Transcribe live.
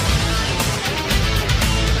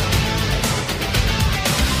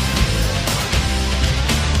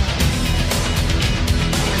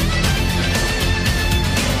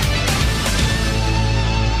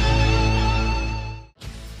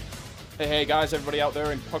Hey guys, everybody out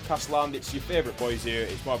there in podcast land, it's your favourite boys here.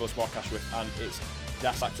 It's Marvellous Podcast with, and it's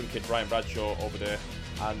Das Acton Kid Brian Bradshaw over there.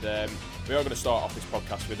 And we are going to start off this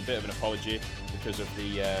podcast with a bit of an apology because of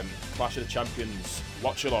the Clash of the Champions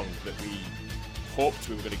watch-along that we hoped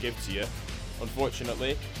we were going to give to you.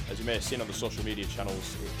 Unfortunately, as you may have seen on the social media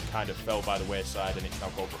channels, it kind of fell by the wayside and it's now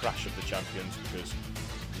called Crash of the Champions because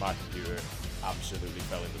my computer absolutely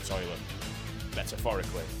fell in the toilet.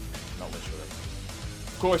 Metaphorically, not literally.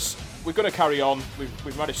 Of course, we're going to carry on.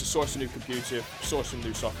 We've managed to source a new computer, source some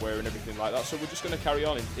new software and everything like that, so we're just going to carry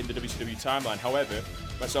on in the WCW timeline. However,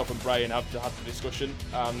 myself and Brian have had the discussion,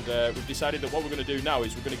 and we've decided that what we're going to do now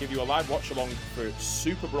is we're going to give you a live watch-along for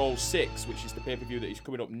Super Brawl 6, which is the pay-per-view that is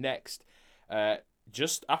coming up next,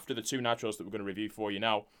 just after the two Nitros that we're going to review for you.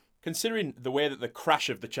 Now, considering the way that the Crash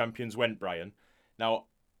of the Champions went, Brian, now,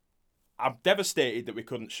 I'm devastated that we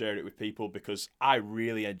couldn't share it with people because I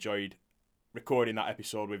really enjoyed recording that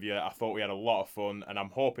episode with you. I thought we had a lot of fun, and I'm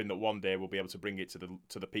hoping that one day we'll be able to bring it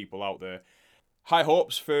to the people out there. High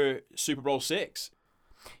hopes for Super Brawl 6.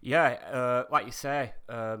 Yeah, like you say,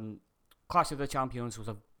 Clash of the Champions was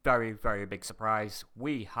a very, very big surprise.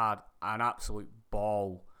 We had an absolute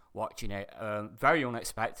ball watching it, very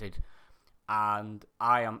unexpected, and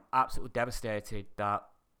I am absolutely devastated that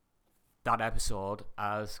that episode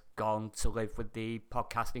has gone to live with the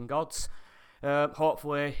podcasting gods.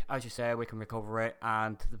 Hopefully, as you say, we can recover it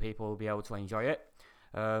and the people will be able to enjoy it.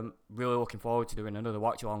 Really looking forward to doing another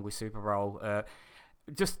watch along with Super Brawl.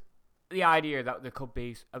 Just the idea that there could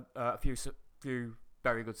be a few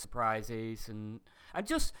very good surprises and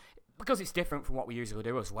just because it's different from what we usually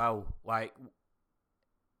do as well. Like,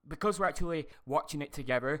 because we're actually watching it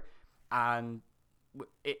together and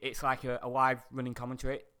it's like a live running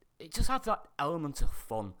commentary, it just has that element of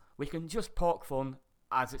fun. We can just poke fun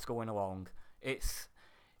as it's going along. It's,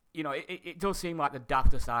 you know, it does seem like the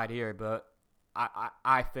daftest idea, but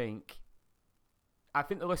I think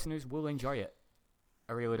the listeners will enjoy it.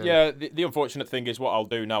 I really do. Yeah, the unfortunate thing is what I'll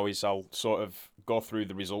do now is I'll sort of go through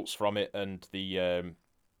the results from it and the a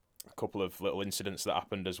couple of little incidents that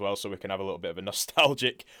happened as well, so we can have a little bit of a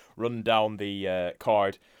nostalgic run down the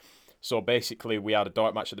card. So basically, we had a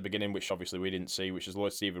dark match at the beginning, which obviously we didn't see, which was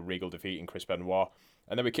Lord Steven Regal defeating Chris Benoit.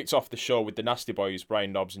 And then we kicked off the show with the Nasty Boys,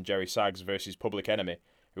 Brian Knobbs and Jerry Sags versus Public Enemy,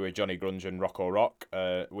 who were Johnny Grunge and Rocco Rock.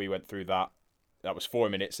 We went through that. That was 4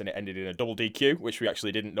 minutes, and it ended in a double DQ, which we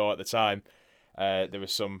actually didn't know at the time. There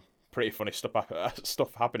was some pretty funny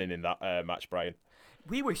stuff happening in that match, Brian.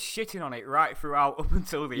 We were shitting on it right throughout up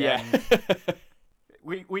until the end.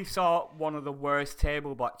 We saw one of the worst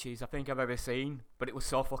table botches I think I've ever seen, but it was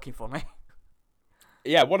so fucking funny.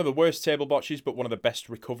 Yeah, one of the worst table botches, but one of the best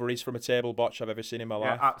recoveries from a table botch I've ever seen in my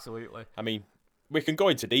life. Yeah, absolutely. I mean, we can go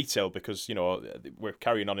into detail because you know we're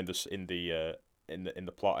carrying on in the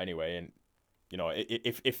plot anyway, and you know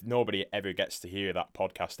if nobody ever gets to hear that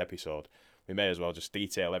podcast episode, we may as well just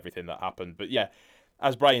detail everything that happened. But yeah,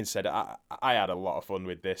 as Brian said, I had a lot of fun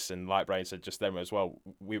with this, and like Brian said just then as well,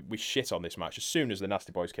 we shit on this match as soon as the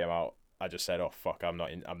Nasty Boys came out. I just said, "Oh fuck, I'm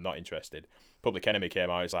not interested." Public Enemy came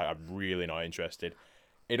out. It's like, I'm really not interested.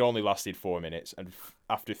 It only lasted 4 minutes, and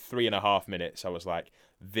after 3.5 minutes, I was like,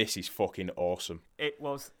 "This is fucking awesome." It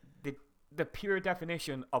was the pure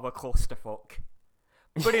definition of a clusterfuck,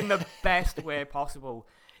 but in the best way possible.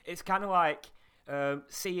 It's kind of like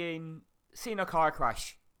seeing a car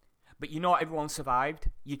crash, but you know everyone survived.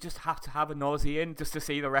 You just have to have a nosy in just to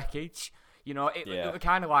see the wreckage. You know, it was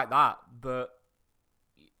kind of like that, but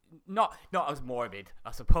not as morbid,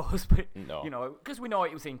 I suppose. But no. You know, because we know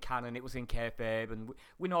it was in canon, it was in kayfabe, and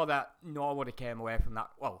we know that nobody came away from that.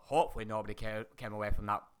 Well, hopefully nobody came away from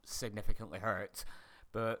that significantly hurt.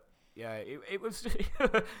 But yeah, it was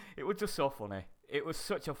it was just so funny. It was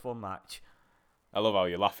such a fun match. I love how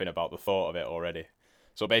you're laughing about the thought of it already.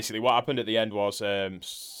 So basically what happened at the end was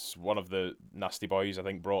one of the Nasty Boys, I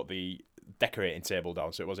think, brought the decorating table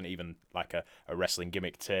down, so it wasn't even like a wrestling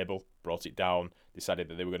gimmick table, brought it down, decided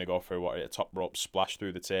that they were going to go for a top rope splash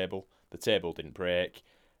through the table. The table didn't break.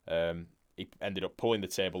 He ended up pulling the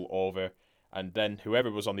table over, and then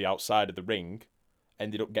whoever was on the outside of the ring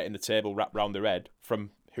ended up getting the table wrapped round their head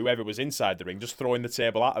from whoever was inside the ring, just throwing the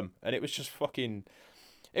table at them. And it was just fucking...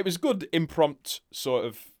 It was good impromptu sort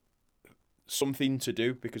of something to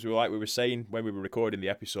do, because we were saying when we were recording the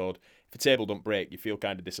episode, if a table don't break, you feel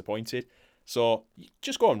kind of disappointed. So you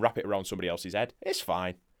just go and wrap it around somebody else's head. It's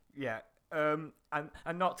fine. Yeah, and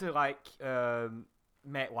not to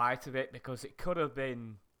make light of it, because it could have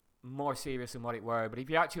been more serious than what it were. But if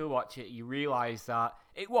you actually watch it, you realise that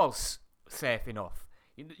it was safe enough.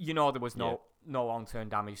 You know, there was no long-term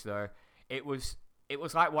damage there. It was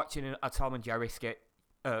like watching a Tom and Jerry skit.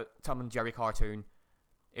 Tom and Jerry cartoon.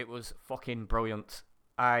 It was fucking brilliant.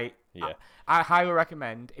 I Yeah. I highly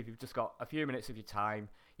recommend, if you've just got a few minutes of your time,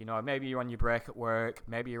 maybe you're on your break at work,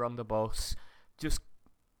 maybe you're on the bus, just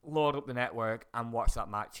load up the network and watch that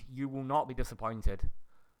match. You will not be disappointed.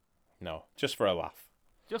 No, just for a laugh.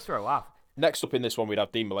 Just for a laugh. Next up in this one, we'd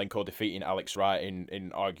have Dean Malenko defeating Alex Wright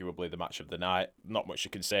in arguably the match of the night. Not much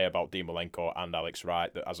you can say about Dean Malenko and Alex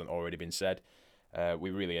Wright that hasn't already been said. We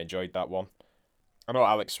really enjoyed that one. I know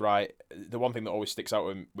Alex Wright, the one thing that always sticks out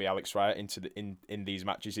with Alex Wright in these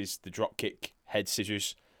matches is the drop kick head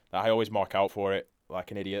scissors. I always mark out for it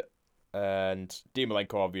like an idiot. And Dean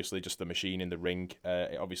Malenko, obviously, just the machine in the ring.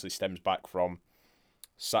 It obviously stems back from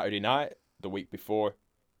Saturday night, the week before,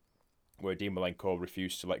 where Dean Malenko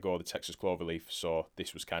refused to let go of the Texas Cloverleaf, so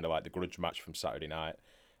this was kind of like the grudge match from Saturday night,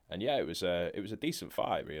 and yeah, it was a decent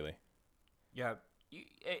fight, really. Yeah,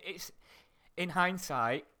 it's in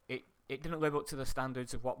hindsight, it didn't live up to the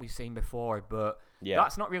standards of what we've seen before, but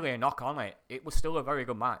that's not really a knock on it. It was still a very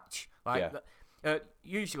good match.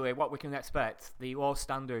 Usually, what we can expect, the low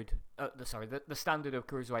standard, the standard of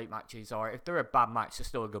cruiserweight matches, or if they're a bad match, they're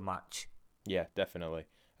still a good match. Yeah, definitely.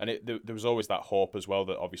 And there was always that hope as well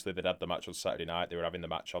that obviously they'd had the match on Saturday night. They were having the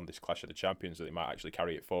match on this Clash of the Champions, that they might actually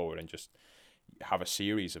carry it forward and just have a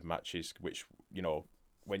series of matches, which,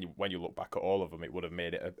 when you look back at all of them, it would have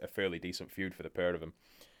made it a fairly decent feud for the pair of them,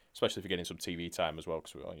 especially if you're getting some TV time as well,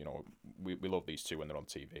 because we love these two when they're on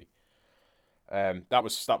TV. That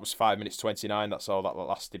was 5 minutes 29. That's all that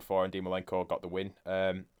lasted for, and Dean Malenko got the win.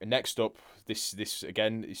 And next up, this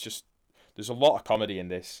again, it's just. There's a lot of comedy in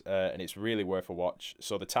this, and it's really worth a watch.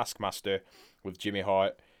 So the Taskmaster with Jimmy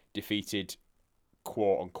Hart defeated,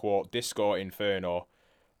 quote-unquote, Disco Inferno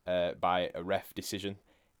by a ref decision.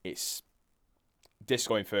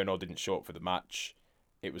 Disco Inferno didn't show up for the match.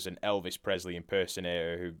 It was an Elvis Presley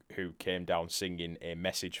impersonator who came down singing a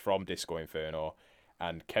message from Disco Inferno,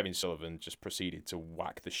 and Kevin Sullivan just proceeded to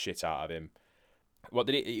whack the shit out of him. What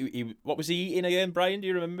was he eating again, Brian? Do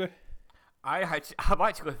you remember? I've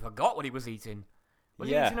actually forgot what he was eating. Was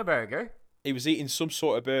he eating a burger? He was eating some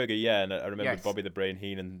sort of burger, yeah, and I remember Bobby the Brain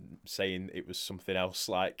Heenan saying it was something else,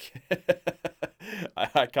 like...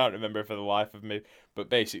 I can't remember for the life of me, but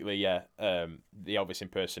basically, the Elvis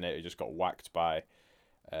impersonator just got whacked by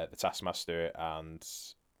the Taskmaster, and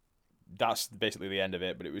that's basically the end of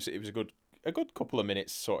it, but it was a good couple of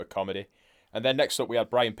minutes sort of comedy. And then next up, we had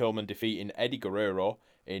Brian Pillman defeating Eddie Guerrero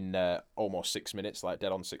in almost 6 minutes, like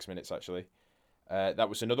dead on 6 minutes, actually. That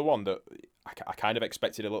was another one that I kind of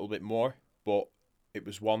expected a little bit more, but it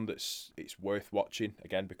was one it's worth watching,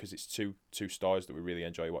 again, because it's two stars that we really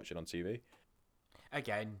enjoy watching on TV.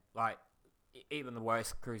 Again, like, even the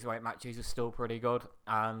worst cruiserweight matches are still pretty good,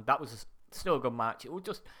 and that was still a good match. It was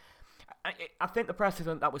just... I think the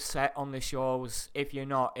precedent that was set on this show was, if you're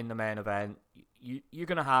not in the main event, you're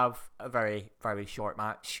going to have a very, very short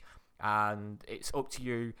match, and it's up to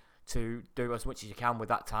you to do as much as you can with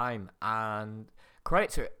that time. And credit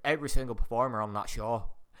to every single performer on that show,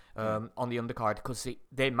 on the undercard, because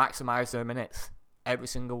they maximise their minutes, every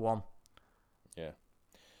single one. Yeah.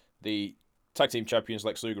 The tag team champions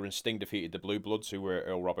Lex Luger and Sting defeated the Blue Bloods, who were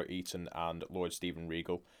Earl Robert Eaton and Lord Steven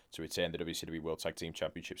Regal, to retain the WCW World Tag Team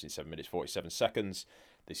Championships in 7 minutes 47 seconds.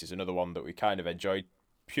 This is another one that we kind of enjoyed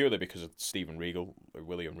purely because of Steven Regal, or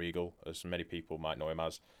William Regal, as many people might know him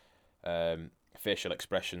as. Facial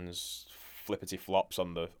expressions, flippity flops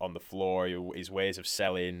on the floor, his ways of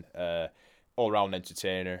selling, all-round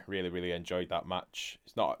entertainer. Really, really enjoyed that match.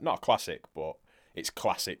 It's not a classic, but it's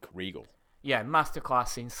classic Regal. Yeah,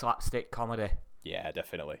 masterclass in slapstick comedy. Yeah,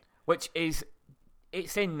 definitely. Which is,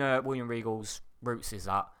 it's in William Regal's roots, is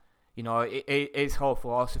that. His whole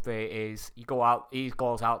philosophy is he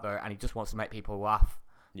goes out there and he just wants to make people laugh.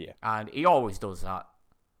 Yeah. And he always does that.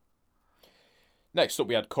 Next up,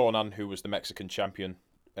 we had Conan, who was the Mexican champion,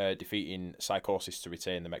 defeating Psychosis to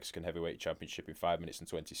retain the Mexican Heavyweight Championship in 5 minutes and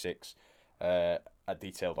 26. I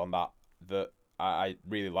detailed on that I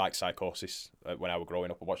really liked Psychosis when I was growing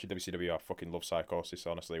up. Watching WCW, I fucking love Psychosis,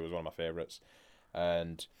 honestly. It was one of my favourites.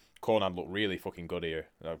 And Conan looked really fucking good here.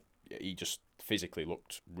 He just physically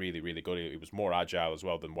looked really, really good. He was more agile as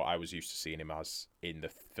well than what I was used to seeing him as in the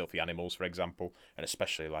Filthy Animals, for example, and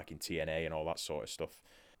especially like in TNA and all that sort of stuff.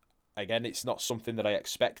 Again, it's not something that I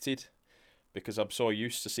expected, because I'm so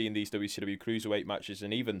used to seeing these WCW Cruiserweight matches,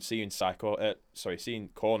 and even seeing seeing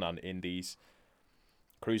Conan in these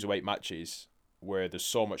Cruiserweight matches where there's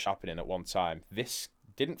so much happening at one time. This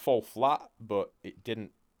didn't fall flat, but it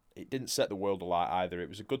didn't set the world alight either. It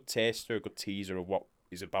was a good taster, a good teaser of what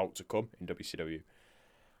is about to come in WCW.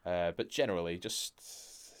 But generally, just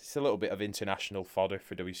it's a little bit of international fodder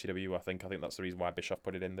for WCW. I think that's the reason why Bischoff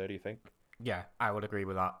put it in there. Do you think? Yeah, I would agree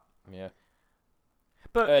with that. Yeah.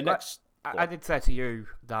 But next, I did say to you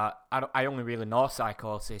that I only really know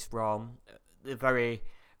Psychosis from the very,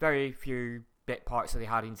 very few bit parts that they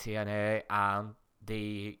had in TNA and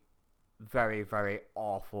the very, very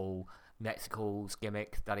awful Mexico's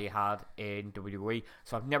gimmick that he had in WWE.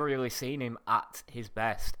 So I've never really seen him at his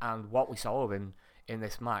best. And what we saw of him in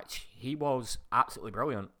this match, he was absolutely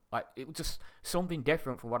brilliant. Like, it was just something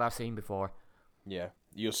different from what I've seen before. Yeah,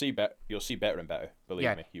 you'll see better and better.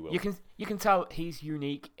 Believe me, you will. You can tell he's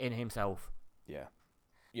unique in himself. Yeah,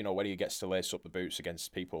 when he gets to lace up the boots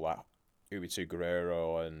against people like Ubito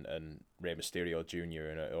Guerrero and Rey Mysterio Jr.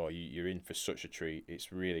 and you're in for such a treat.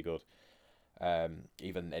 It's really good.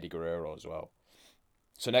 Even Eddie Guerrero as well.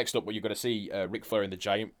 So next up, you're going to see Ric Flair and the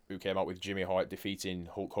Giant, who came out with Jimmy Hart defeating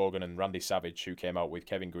Hulk Hogan, and Randy Savage, who came out with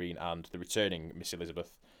Kevin Green and the returning Miss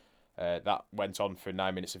Elizabeth. That went on for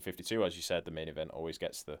 9 minutes and 52, as you said. The main event always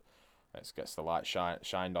gets the light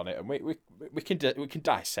shined on it, and we can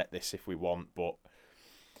dissect this if we want, but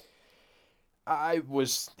I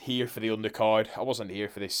was here for the undercard. I wasn't here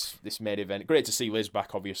for this main event. Great to see Liz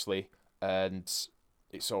back, obviously, and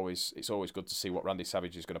it's always good to see what Randy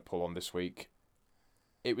Savage is going to pull on this week.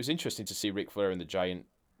 It was interesting to see Ric Flair and the Giant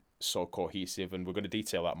so cohesive, and we're going to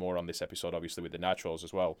detail that more on this episode, obviously, with the Nitros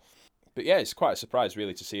as well. But yeah, it's quite a surprise,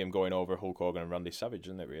 really, to see him going over Hulk Hogan and Randy Savage,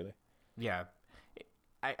 isn't it, really? Yeah.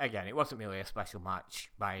 Again, it wasn't really a special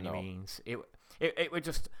match by any means. It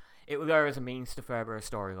was there as a means to further a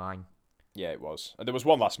storyline. Yeah, it was. And there was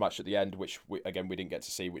one last match at the end, which, we didn't get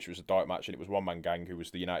to see, which was a dark match, and it was One Man Gang, who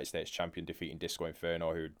was the United States champion, defeating Disco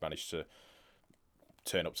Inferno, who managed to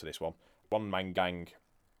turn up to this one. One Man Gang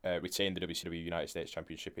retained the WCW United States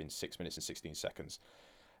Championship in 6 minutes and 16 seconds.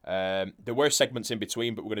 There were segments in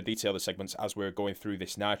between, but we're going to detail the segments as we're going through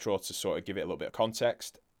this Nitro to sort of give it a little bit of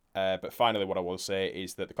context. But finally, what I will say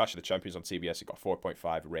is that the Clash of the Champions on TBS, it got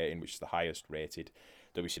 4.5 rating, which is the highest rated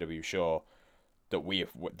WCW show that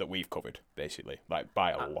we've covered, basically, like by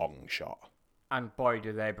a long shot. And boy,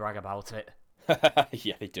 do they brag about it.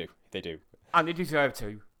 Yeah, they do. And they deserve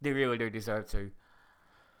to. They really do deserve to.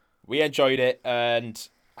 We enjoyed it, and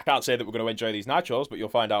I can't say that we're going to enjoy these Nitros, but you'll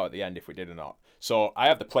find out at the end if we did or not. So I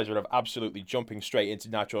have the pleasure of absolutely jumping straight into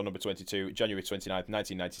Nitro number 22, January 29th,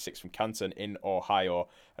 1996 from Canton in Ohio.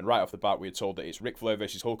 And right off the bat, we are told that it's Ric Flair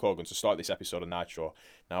versus Hulk Hogan to start this episode of Nitro.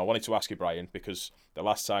 Now, I wanted to ask you, Brian, because the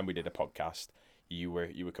last time we did a podcast, you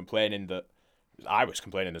were complaining that, I was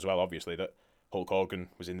complaining as well, obviously, that Hulk Hogan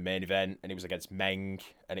was in the main event and he was against Meng,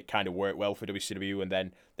 and it kind of worked well for WCW. And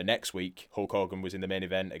then the next week, Hulk Hogan was in the main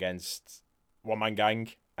event against One Man Gang,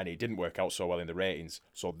 and it didn't work out so well in the ratings.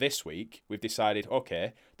 So this week, we've decided,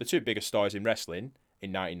 okay, the two biggest stars in wrestling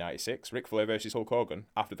in 1996, Ric Flair versus Hulk Hogan,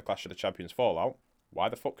 after the Clash of the Champions fallout, why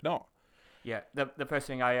the fuck not? Yeah, the first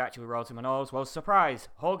thing I actually wrote in my nose was, surprise,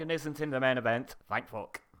 Hogan isn't in the main event, thank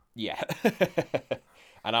fuck. Yeah.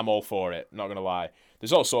 And I'm all for it, not going to lie.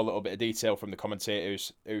 There's also a little bit of detail from the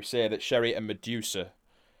commentators who say that Sherry and Medusa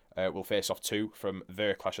will face off too from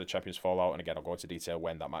their Clash of the Champions fallout, and again, I'll go into detail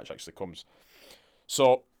when that match actually comes.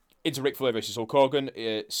 So, into Ric Flair versus Hulk Hogan.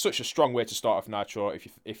 It's such a strong way to start off Nitro,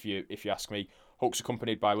 if you ask me. Hulk's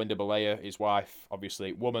accompanied by Linda Bollea, his wife,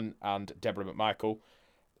 obviously Woman, and Deborah McMichael.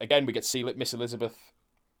 Again, we get to see Miss Elizabeth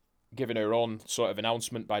giving her own sort of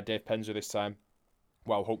announcement by Dave Penzer this time,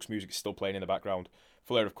 while Hulk's music is still playing in the background.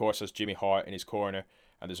 Flair, of course, has Jimmy Hart in his corner,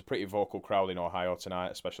 and there's a pretty vocal crowd in Ohio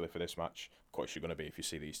tonight, especially for this match. Of course, you're going to be if you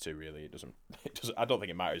see these two. Really, it doesn't. I don't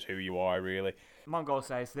think it matters who you are, really. Mongol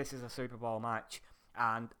says this is a Super Bowl match,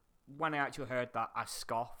 and when I actually heard that, I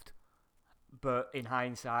scoffed. But in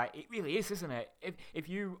hindsight, it really is, isn't it? If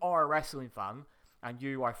you are a wrestling fan and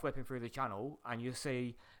you are flipping through the channel and you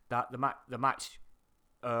see that the match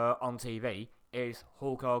on TV is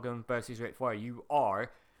Hulk Hogan versus Ric Flair, you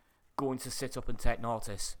are going to sit up and take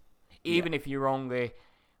notice. Even if you're only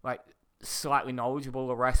like slightly knowledgeable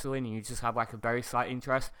of wrestling and you just have like a very slight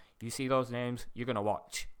interest, if you see those names, you're going to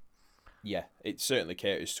watch. Yeah, it certainly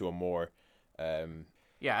caters to a more...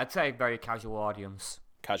 I'd say very casual audience.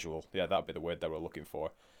 Casual, yeah, that'd be the word that we're looking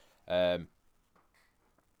for. There's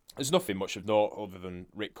nothing much of note other than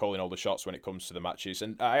Rick calling all the shots when it comes to the matches,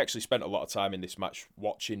 and I actually spent a lot of time in this match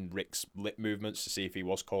watching Rick's lip movements to see if he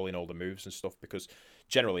was calling all the moves and stuff, because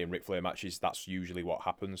generally in Ric Flair matches that's usually what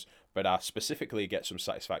happens, but I specifically get some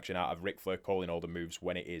satisfaction out of Ric Flair calling all the moves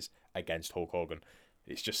when it is against Hulk Hogan.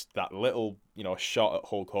 It's just that little, shot at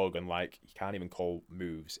Hulk Hogan, like, you can't even call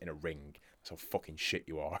moves in a ring. That's how fucking shit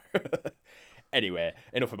you are. Anyway,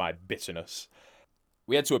 enough of my bitterness.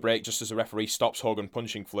 We head to a break just as the referee stops Hogan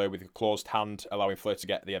punching Flair with a closed hand, allowing Flair to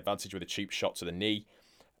get the advantage with a cheap shot to the knee.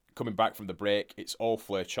 Coming back from the break, it's all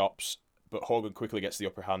Flair chops, but Hogan quickly gets the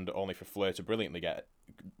upper hand, only for Flair to brilliantly get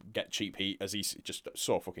cheap heat, as he's just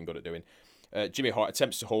so fucking good at doing. Jimmy Hart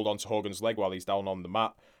attempts to hold on to Hogan's leg while he's down on the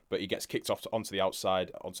mat, but he gets kicked off onto the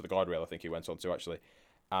outside, onto the guardrail, I think he went onto actually.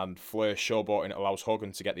 And Flair showboating allows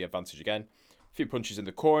Hogan to get the advantage again. A few punches in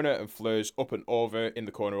the corner, and Flair's up and over in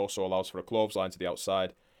the corner also allows for a clothesline to the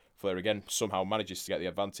outside. Flair again somehow manages to get the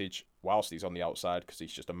advantage whilst he's on the outside, because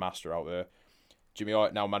he's just a master out there. Jimmy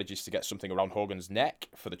Hart now manages to get something around Hogan's neck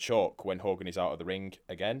for the choke when Hogan is out of the ring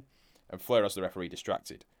again, and Flair has the referee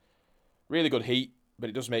distracted. Really good heat, but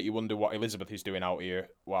it does make you wonder what Elizabeth is doing out here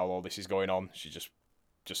while all this is going on. She's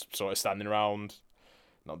just sort of standing around,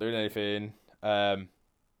 not doing anything.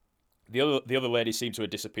 The other ladies seem to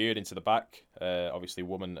have disappeared into the back. Obviously,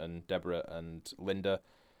 Woman and Deborah and Linda.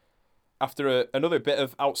 After another bit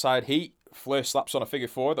of outside heat, Flair slaps on a figure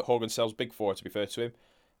four that Hogan sells big for, to be fair to him.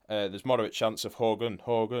 There's moderate chance of Hogan,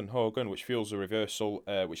 which fuels a reversal,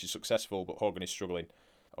 which is successful, but Hogan is struggling.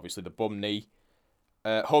 Obviously, the bum knee.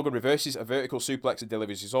 Hogan reverses a vertical suplex and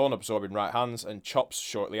delivers his own, absorbing right hands, and chops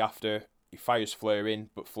shortly after. He fires Flair in,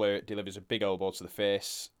 but Flair delivers a big elbow to the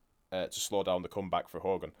face to slow down the comeback for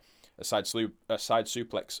Hogan. A side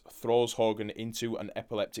suplex throws Hogan into an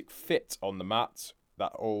epileptic fit on the mat.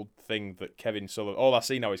 That old thing that Kevin Sullivan... All I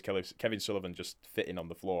see now is Kevin Sullivan just fitting on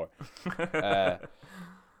the floor.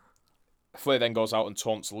 Flair then goes out and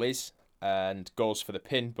taunts Liz and goes for the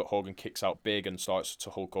pin, but Hogan kicks out big and starts to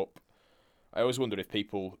hulk up. I always wonder if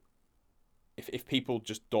people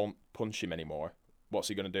just don't punch him anymore, what's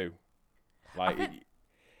he going to do?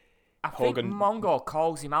 I think Mongo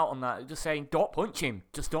calls him out on that, just saying, don't punch him.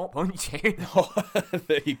 Just don't punch him.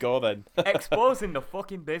 There you go then. Exposing the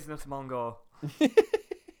fucking business, Mongo.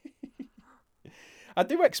 I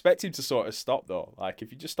do expect him to sort of stop, though. Like,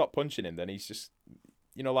 if you just stop punching him, then he's just,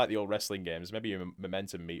 like the old wrestling games, maybe your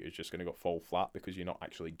momentum meter is just going to go fall flat because you're not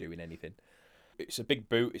actually doing anything. It's a big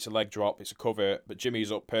boot, it's a leg drop, it's a cover, but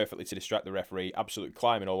Jimmy's up perfectly to distract the referee, absolutely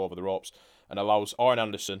climbing all over the ropes, and allows Arn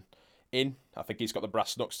Anderson in. I think he's got the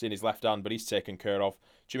brass knucks in his left hand, but he's taken care of.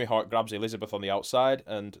 Jimmy Hart grabs Elizabeth on the outside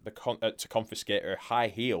and to confiscate her high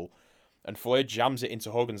heel, and Flair jams it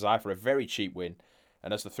into Hogan's eye for a very cheap win.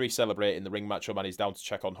 And as the three celebrate in the ring, Macho Man is down to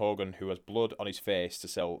check on Hogan, who has blood on his face to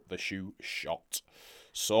sell the shoe shot.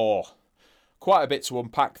 So, quite a bit to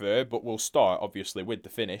unpack there, but we'll start, obviously, with the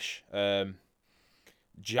finish.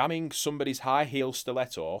 Jamming somebody's high heel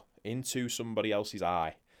stiletto into somebody else's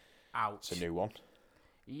eye. Ouch. It's a new one.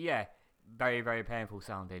 Yeah, very, very painful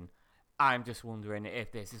sounding. I'm just wondering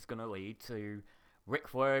if this is going to lead to Ric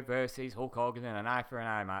Flair versus Hulk Hogan in an eye for an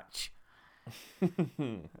eye match.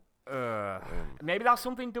 Maybe that's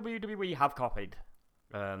something WWE have copied.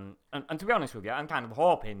 And to be honest with you, I'm kind of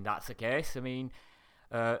hoping that's the case. I mean,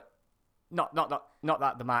 not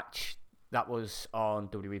that the match that was on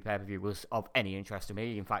WWE pay-per-view was of any interest to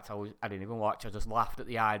me. In fact, I didn't even watch. I just laughed at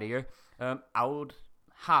the idea. I would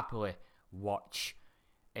happily watch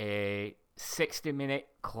a 60-minute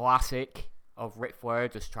classic of Ric Flair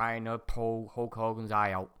just trying to pull Hulk Hogan's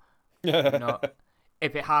eye out.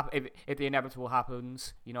 If the inevitable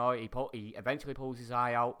happens, he eventually pulls his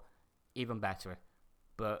eye out, even better.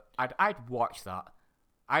 But I'd watch that.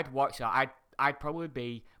 I'd probably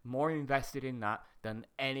be more invested in that than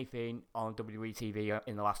anything on WWE TV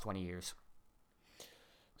in the last 20 years.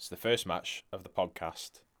 It's the first match of the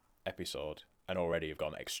podcast episode, and already have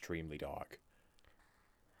gone extremely dark.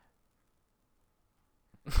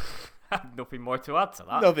 Nothing more to add to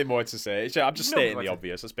that. Nothing more to say. I'm just stating the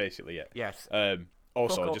obvious. That's basically it. Yes.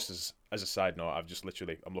 Also, just as a side note,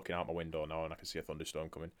 I'm looking out my window now and I can see a thunderstorm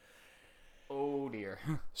coming. Oh dear.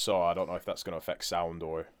 So I don't know if that's going to affect sound,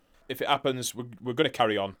 or if it happens, we're going to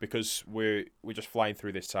carry on because we're just flying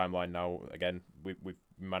through this timeline now. Again, we've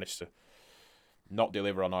managed to not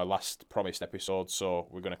deliver on our last promised episode, so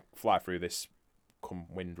we're going to fly through this come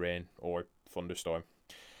wind, rain, or thunderstorm.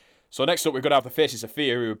 So next up, we're going to have the Faces of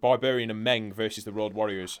Fear, who are Barbarian and Meng versus the Road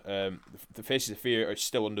Warriors. The Faces of Fear are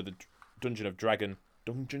still under the Dungeon of Dragon?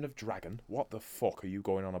 What the fuck are you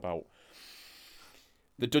going on about?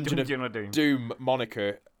 The Dungeon of Doom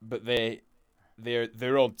moniker, but they're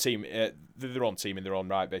their own team. They're their own team in their own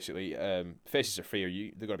right, basically. Faces of Fear,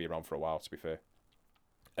 they're going to be around for a while, to be fair.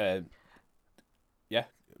 Yeah,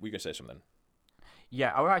 we're going to say something.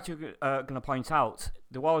 Yeah, I was actually going to point out,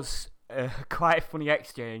 there was quite a funny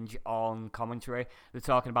exchange on commentary. They're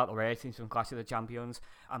talking about the ratings from Clash of the Champions,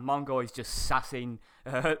 and Mongo is just sassing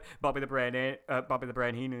Bobby the Brain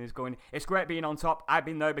Heenan is going, "It's great being on top. I've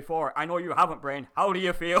been there before. I know you haven't, Brain. How do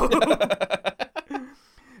you feel?"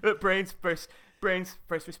 Brain's first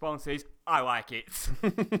response is, I like it.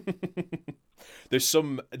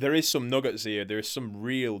 There is some nuggets here. There is some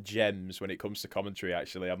real gems when it comes to commentary.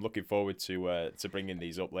 Actually, I'm looking forward to bringing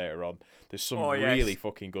these up later on. There's some really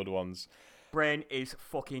fucking good ones. Brain is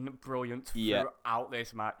fucking brilliant throughout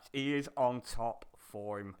this match. He is on top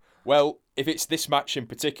form. Well, if it's this match in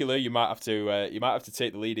particular, you might have to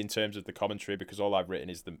take the lead in terms of the commentary, because all I've written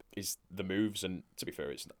is the moves, and to be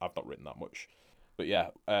fair, I've not written that much. But yeah,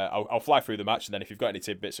 I'll fly through the match, and then if you've got any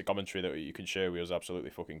tidbits of commentary that you can share with us,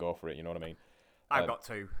 absolutely fucking go for it. You know what I mean? I've got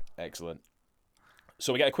two. Excellent.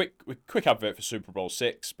 So we get a quick advert for Super Bowl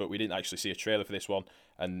 6, but we didn't actually see a trailer for this one,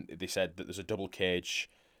 and they said that there's double cage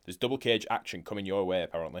action coming your way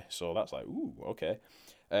apparently. So that's like, ooh, okay.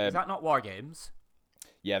 Is that not War Games?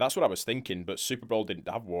 Yeah, that's what I was thinking. But Super Bowl didn't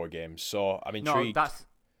have War Games, so I'm intrigued. No,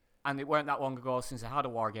 and it weren't that long ago since they had a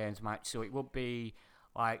War Games match, so it would be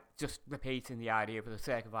like just repeating the idea for the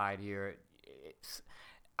sake of idea.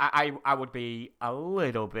 I would be a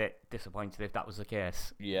little bit disappointed if that was the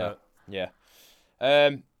case. Yeah, yeah.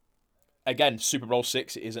 Again, Super Bowl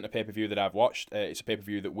 6 isn't a pay-per-view that I've watched. It's a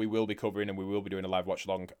pay-per-view that we will be covering and we will be doing a live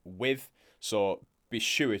watch-along with. So be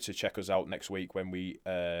sure to check us out next week when we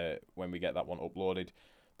get that one uploaded,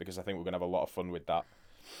 because I think we're going to have a lot of fun with that.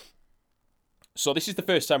 So this is the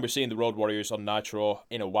first time we're seeing the Road Warriors on Nitro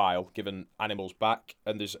in a while, given Animal's back,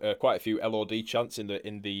 and there's quite a few LOD chants in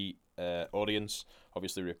the audience,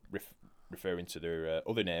 obviously referring to their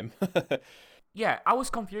other name. Yeah, I was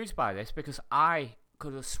confused by this because I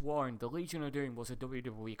could have sworn the Legion of Doom was a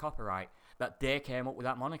WWE copyright, that they came up with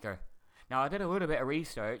that moniker. Now, I did a little bit of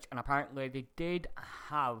research, and apparently they did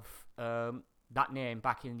have that name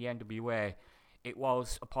back in the NWA. It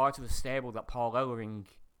was a part of the stable that Paul Ellering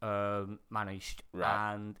managed,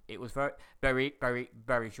 right. And it was very, very, very,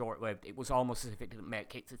 very short-lived. It was almost as if it didn't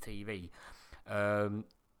make it to TV.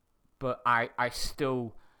 But I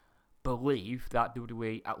still believe that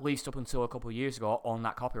WWE, at least up until a couple of years ago, owned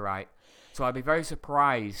that copyright. So I'd be very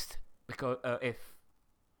surprised because if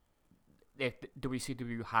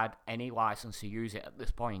WCW had any license to use it at this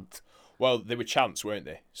point. Well, they were chants, weren't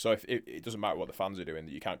they? So if it doesn't matter what the fans are doing,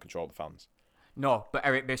 you can't control the fans. No, but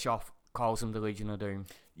Eric Bischoff calls them the Legion of Doom.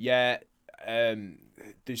 Yeah,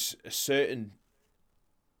 there's a certain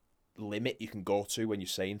limit you can go to when you're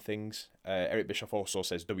saying things. Eric Bischoff also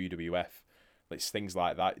says WWF. It's things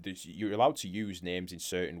like that. You're allowed to use names in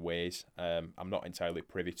certain ways. I'm not entirely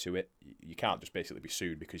privy to it. You can't just basically be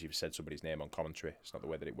sued because you've said somebody's name on commentary. It's not the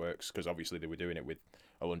way that it works, because obviously they were doing it with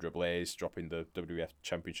Alundra Blaze, dropping the WWF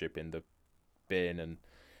Championship in the bin, and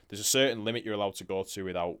there's a certain limit you're allowed to go to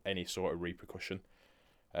without any sort of repercussion.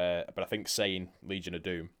 But I think saying Legion of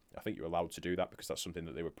Doom, I think you're allowed to do that because that's something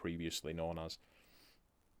that they were previously known as.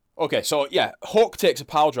 Okay, so yeah, Hawk takes a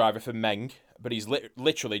pile driver for Meng, but he's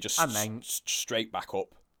literally just straight back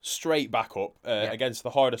up against the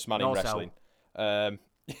hardest man in wrestling.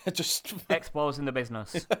 Just exposing the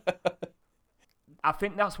business. I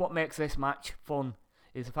think that's what makes this match fun,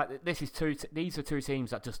 is the fact that these are two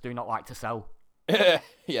teams that just do not like to sell.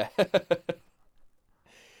 Yeah.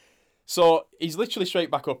 So he's literally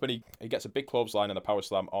straight back up, and he gets a big clothesline and a power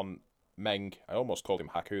slam on Meng. I almost called him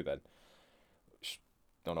Haku then.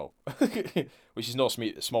 Don't know. Which is no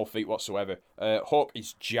small feat whatsoever. Hawk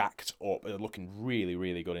is jacked up, looking really,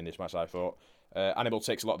 really good in this match, I thought. Animal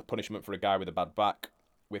takes a lot of the punishment for a guy with a bad back,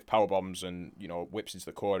 with power bombs and, whips into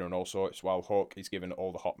the corner and all sorts, while Hawk is given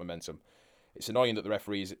all the hot momentum. It's annoying that the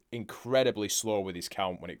referee is incredibly slow with his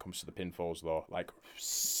count when it comes to the pinfalls, though. Like,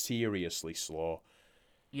 seriously slow.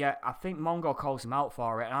 Yeah, I think Mongo calls him out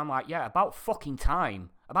for it, and I'm like, yeah, about fucking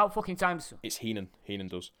time. About fucking time. It's Heenan. Heenan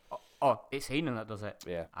does. Oh, it's Heenan that does it?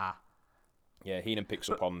 Yeah. Yeah, Heenan picks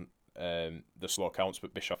up on the slow counts,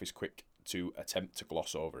 but Bischoff is quick to attempt to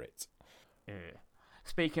gloss over it. Yeah.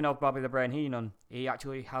 Speaking of Bobby the Brain Heenan, he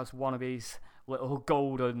actually has one of his little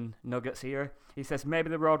golden nuggets here. He says maybe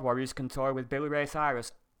the Road Warriors can tour with Billy Ray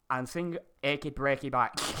Cyrus and sing Achy Breaky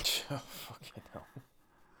Back. Oh, fucking hell.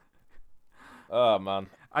 Oh, man.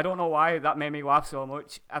 I don't know why that made me laugh so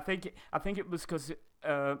much. I think it was because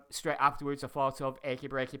straight afterwards I thought of Achy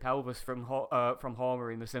Breaky Pelvis from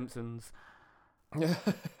Homer in The Simpsons.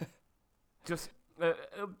 Just a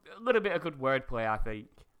little bit of good wordplay, I think.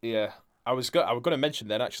 Yeah. I was going to mention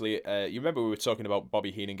then, actually, you remember we were talking about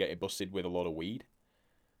Bobby Heenan getting busted with a lot of weed?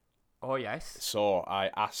 Oh, yes. So I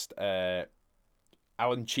asked Alan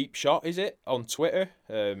Cheapshot, is it, on Twitter?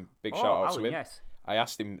 Big shout out to him. Yes. I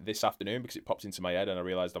asked him this afternoon because it popped into my head and I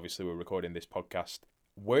realised obviously we're recording this podcast.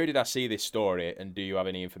 Where did I see this story and do you have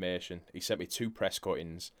any information? He sent me 2 press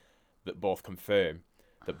cuttings that both confirm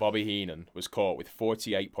that Bobby Heenan was caught with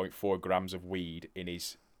 48.4 grams of weed in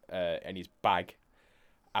his in his bag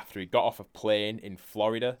after he got off a plane in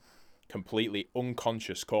Florida, completely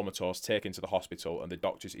unconscious, comatose, taken to the hospital, and the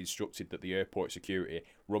doctors instructed that the airport security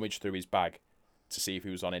rummage through his bag to see if he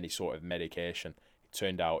was on any sort of medication. It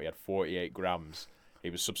turned out he had 48 grams. He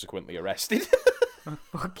was subsequently arrested.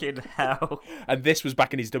 Fucking hell. And this was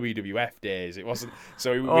back in his WWF days. It wasn't.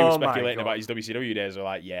 So we were speculating about his WCW days. We're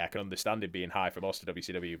like, yeah, I can understand him being high for most of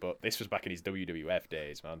WCW, but this was back in his WWF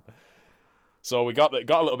days, man. So we got a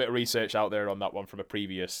little bit of research out there on that one from a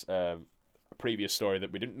previous story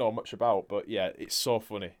that we didn't know much about. But yeah, it's so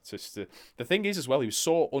funny. The thing is as well, he was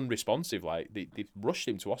so unresponsive. Like they rushed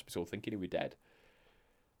him to hospital thinking he was dead.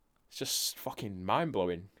 It's just fucking mind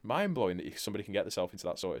blowing that somebody can get themselves into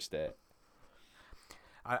that sort of state.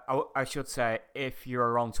 I should say, if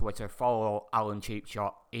you're on Twitter, follow Alan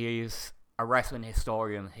Cheapshot. He is a wrestling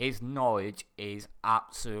historian. His knowledge is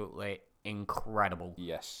absolutely incredible.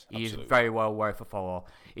 Yes, he absolutely. is very well worth a follow.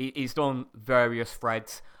 He's done various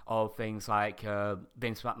threads of things like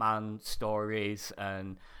Vince McMahon stories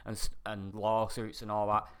and lawsuits and all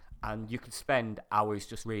that, and you could spend hours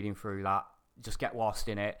just reading through that, just get lost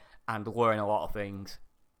in it and learn a lot of things.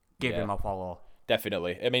 Give him a follow.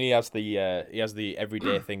 Definitely. I mean, he has the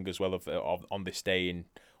everyday thing as well of on this day in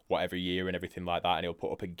whatever year and everything like that, and he'll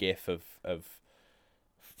put up a GIF of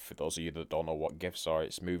for those of you that don't know what GIFs are,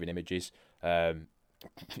 it's moving images.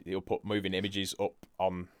 He'll put moving images up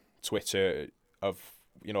on Twitter of,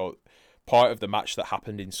 you know, part of the match that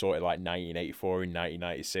happened in sort of like 1984 and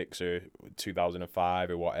 1996 or 2005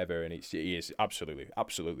 or whatever, and he is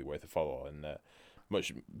absolutely worth a follow. And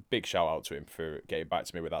much big shout out to him for getting back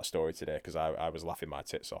to me with that story today, because I was laughing my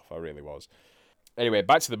tits off. I really was. Anyway,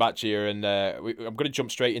 back to the match here, and I'm going to jump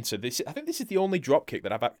straight into this. I think this is the only dropkick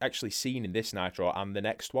that I've actually seen in this Nitro and the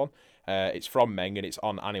next one. It's from Meng, and it's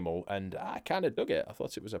on Animal, and I kind of dug it. I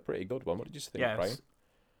thought it was a pretty good one. What did you think, Brian?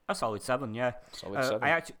 A solid 7, yeah. Solid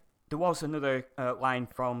 7. There was another line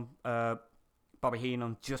from Bobby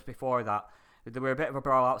Heenan just before that. There were a bit of a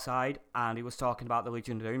brawl outside, and he was talking about the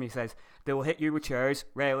Legion of Doom. He says, they will hit you with chairs,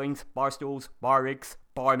 railings, bar stools, bar rigs,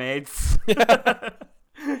 barmaids.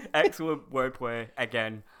 Excellent wordplay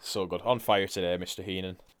again. So good. On fire today, Mr.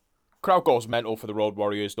 Heenan. Crowd goes mental for the Road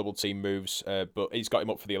Warriors. Double team moves, but he's got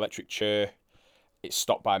him up for the electric chair. It's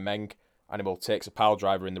stopped by Meng. Animal takes a pile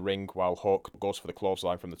driver in the ring while Hawk goes for the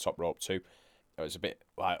clothesline from the top rope too. It was a bit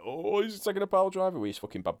like, oh, he's taking a pile driver with his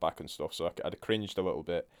fucking bad back and stuff, so I'd cringed a little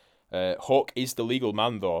bit. Hawk is the legal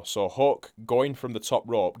man though, so Hawk going from the top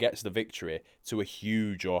rope gets the victory to a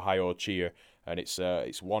huge Ohio cheer, and it's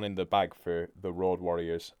one in the bag for the Road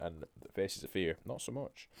Warriors, and the Faces of Fear not so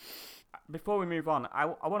much. Before we move on, I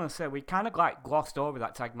want to say we kind of like glossed over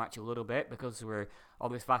that tag match a little bit because there were all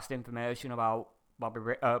this vast information about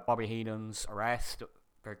Bobby Heenan's arrest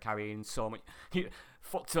for carrying so much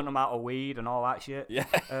fuck ton amount of weed and all that shit. Yeah.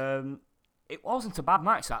 It wasn't a bad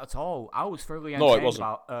match at all. I was thoroughly entertained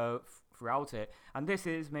throughout it. And this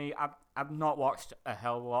is me. I've not watched a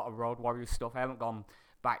hell of a lot of Road Warriors stuff. I haven't gone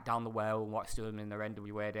back down the well and watched them in their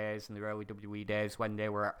NWA days and their early WWE days when they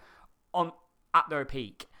were at their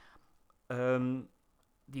peak. The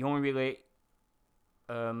only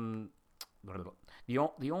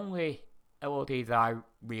LOD that I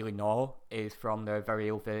really know is from their very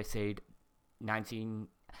ill-fated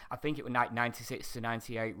 96 to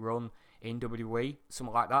 98 run in WWE,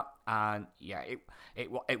 something like that, and yeah,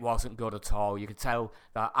 it wasn't good at all. You could tell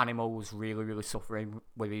that Animal was really, really suffering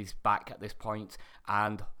with his back at this point,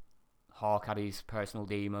 and Hawk had his personal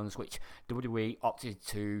demons, which WWE opted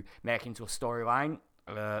to make into a storyline.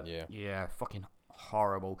 Yeah, fucking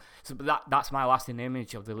horrible. So, but that's my lasting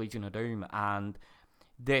image of the Legion of Doom, and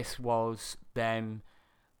this was them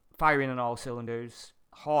firing on all cylinders.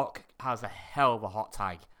 Hawk has a hell of a hot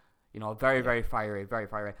tag. You know, very fiery, very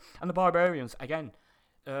fiery. And the Barbarians, again,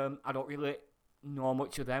 I don't really know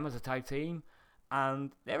much of them as a tag team,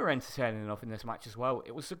 and they were entertaining enough in this match as well.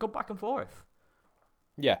 It was a good back and forth.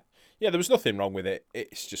 Yeah, there was nothing wrong with it.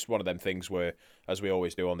 It's just one of them things where, as we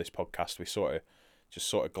always do on this podcast, we sort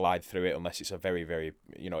of glide through it unless it's a very, very,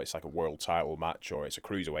 it's like a world title match or it's a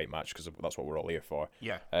cruiserweight match, because that's what we're all here for.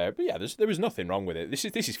 Yeah. But yeah, there was nothing wrong with it. This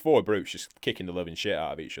is four brutes just kicking the living shit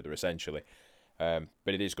out of each other, essentially.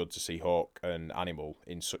 But it is good to see Hawk and Animal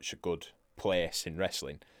in such a good place in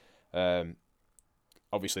wrestling.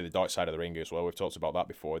 Obviously, the dark side of the ring as well. We've talked about that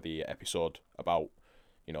before. The episode about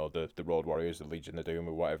the Road Warriors, the Legion of Doom,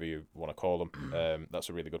 or whatever you want to call them. That's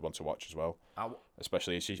a really good one to watch as well.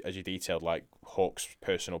 Especially as you detailed, like Hawk's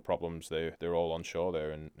personal problems. They're all on show there,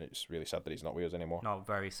 and it's really sad that he's not with us anymore. No,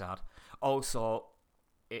 very sad. Also,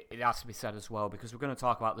 it has to be said as well, because we're going to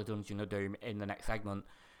talk about the Dungeon of Doom in the next segment.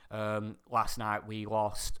 Last night we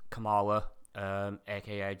lost Kamala,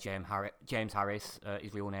 aka James Harris,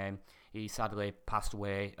 his real name. He sadly passed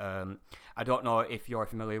away. I don't know if you're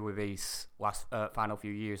familiar with his last final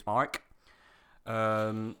few years, Mark.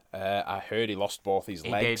 I heard he lost both his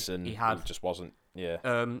legs, and he just wasn't.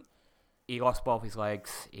 Yeah. He lost both his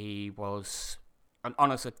legs. He was. And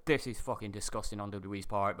honestly, this is fucking disgusting on WWE's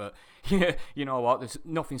part, but you know what? There's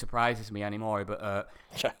nothing surprises me anymore. But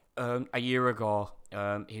a year ago,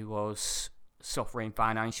 he was suffering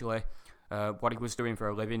financially. What he was doing for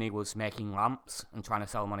a living, he was making lamps and trying to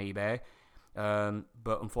sell them on eBay.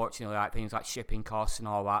 But unfortunately, like things like shipping costs and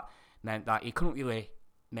all that meant that he couldn't really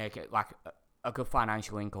make it like a good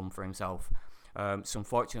financial income for himself. So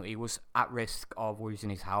unfortunately, he was at risk of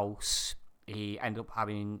losing his house. He ended up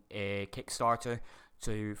having a Kickstarter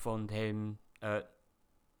to fund him,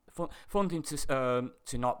 fund him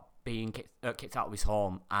to not being kicked out of his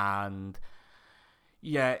home. And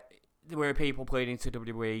yeah, there were people pleading to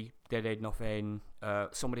WWE. They did nothing.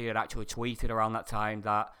 Somebody had actually tweeted around that time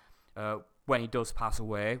that when he does pass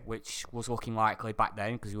away, which was looking likely back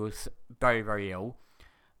then because he was very, very ill,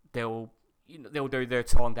 they'll do their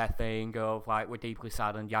tone death thing of like, we're deeply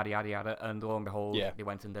saddened, yada yada yada, and lo and behold, they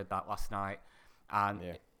went and did that last night.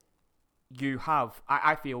 And you have,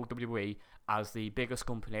 I feel WWE as the biggest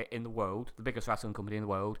company in the world, the biggest wrestling company in the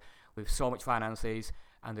world, with so much finances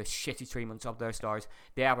and the shitty treatments of their stars,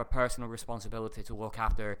 they have a personal responsibility to look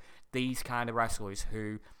after these kind of wrestlers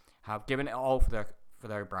who have given it all for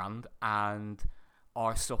their brand and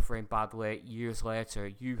are suffering badly years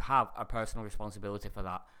later. You have a personal responsibility for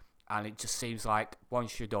that. And it just seems like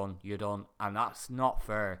once you're done, you're done. And that's not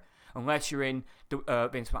fair. Unless you're in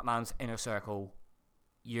Vince McMahon's inner circle,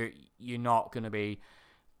 you're not going to be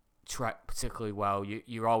treated particularly well.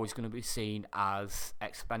 You're always going to be seen as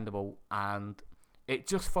expendable. And it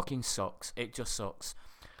just fucking sucks. It just sucks.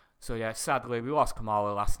 So yeah, sadly, we lost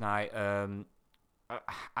Kamala last night.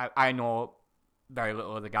 I know very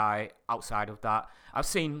little of the guy outside of that. I've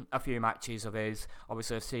seen a few matches of his.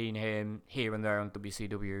 Obviously, I've seen him here and there on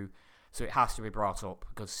WCW, so it has to be brought up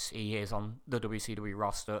because he is on the WCW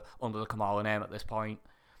roster under the Kamala name at this point.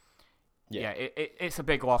 Yeah, it's a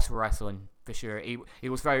big loss for wrestling, for sure. He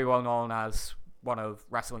was very well known as one of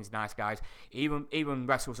wrestling's nice guys. Even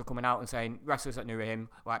wrestlers are coming out and saying, wrestlers that knew him,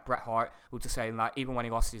 like Bret Hart, were just saying that even when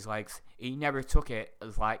he lost his legs, he never took it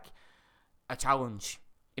as like a challenge.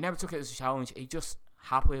 He never took it as a challenge. He just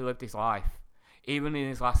happily lived his life. Even in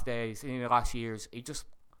his last days, in his last years, he just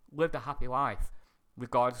lived a happy life,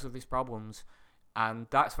 regardless of his problems. And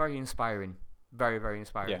that's very inspiring. Very, very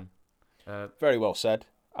inspiring. Yeah. Very well said.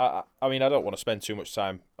 I mean, I don't want to spend too much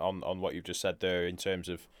time on what you've just said there in terms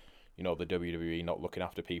of, you know, the WWE not looking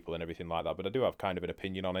after people and everything like that. But I do have kind of an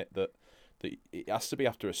opinion on it that it has to be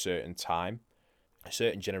after a certain time. A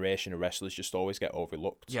certain generation of wrestlers just always get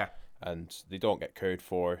overlooked. Yeah. And they don't get cared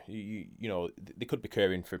for. You know, they could be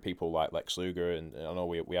caring for people like Lex Luger, and I know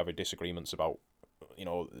we have disagreements about, you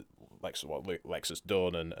know, what Lex has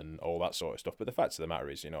done and all that sort of stuff. But the fact of the matter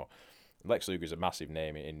is, you know, Lex Luger is a massive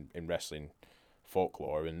name in wrestling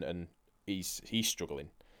folklore, and he's struggling.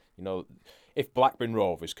 You know, if Blackburn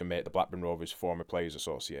Rovers can make the Blackburn Rovers Former Players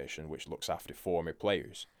Association, which looks after former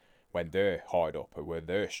players, when they're hard up or where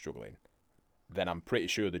they're struggling, then I'm pretty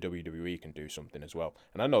sure the WWE can do something as well.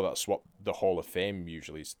 And I know that's what the Hall of Fame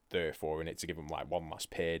usually is there for, and it's to give them like one last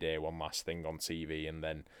payday, one last thing on TV, and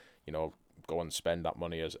then, you know, go and spend that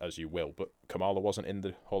money as you will. But Kamala wasn't in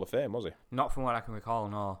the Hall of Fame, was he? Not from what I can recall,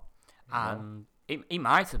 no. And he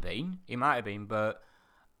might have been, but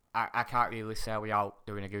I can't really say without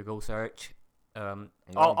doing a Google search. I'm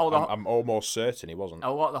almost certain he wasn't.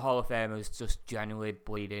 A lot of the Hall of Famers just genuinely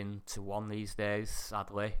bleed into one these days,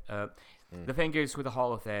 sadly. The thing is with the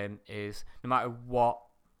Hall of Fame is no matter what,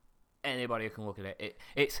 anybody can look at it.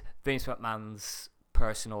 It's Vince McMahon's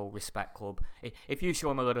personal respect club. If you show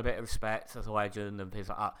him a little bit of respect as a legend and things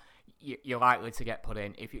like that, you're likely to get put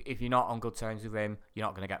in. If you're not on good terms with him, you're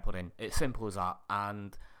not going to get put in. It's simple as that.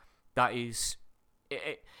 And that is,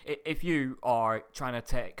 if you are trying to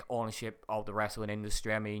take ownership of the wrestling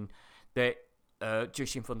industry, I mean,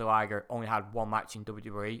 Jushin Thunder Liger only had one match in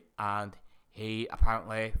WWE, and he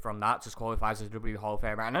apparently, from that, just qualifies as a WWE Hall of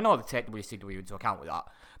Famer. And I know they take WCW into account with that,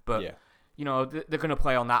 but you know, they're going to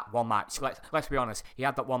play on that one match. Let's be honest, he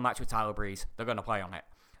had that one match with Tyler Breeze. They're going to play on it.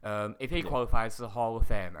 If he qualifies as a Hall of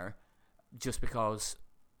Famer, just because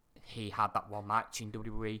he had that one match in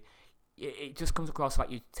WWE, it just comes across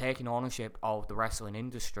like you're taking ownership of the wrestling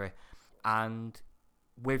industry. And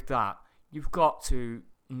with that, you've got to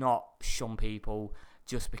not shun people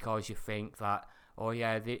just because you think that, oh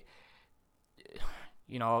yeah,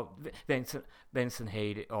 You know, Vincent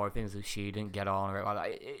He or Vincent She didn't get on or like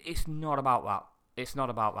that. It's not about that. It's not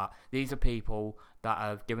about that. These are people that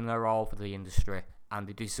have given their all for the industry, and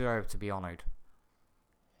they deserve to be honoured.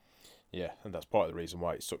 Yeah, and that's part of the reason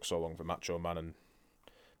why it took so long for Macho Man and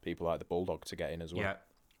people like the Bulldog to get in as well. Yeah.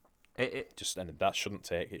 And that shouldn't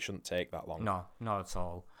take that long. No, not at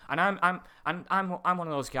all. And I'm one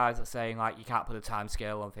of those guys that's saying like you can't put a time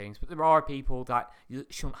scale on things, but there are people that you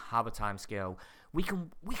shouldn't have a time scale. We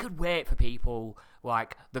could wait for people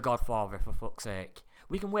like The Godfather, for fuck's sake.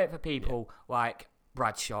 We can wait for people like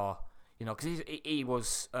Bradshaw, you know, because he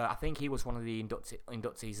was I think he was one of the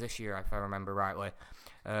inductees this year, if I remember rightly.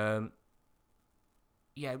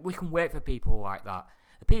 Yeah, we can wait for people like that.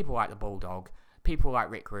 People like the Bulldog, people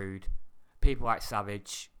like Rick Rude, people like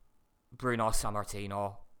Savage, Bruno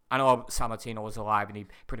Sammartino. I know Sammartino was alive and he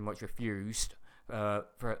pretty much refused for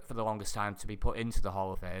the longest time to be put into the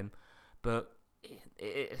Hall of Fame, but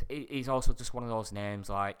he's also just one of those names,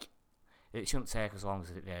 like, it shouldn't take as long as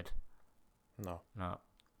it did. No.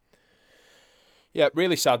 Yeah,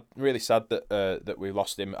 really sad that we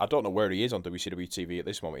lost him. I don't know where he is on WCW TV at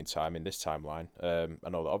this moment in time, in this timeline. I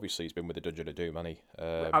know that obviously he's been with the Dungeon of Doom, hasn't he?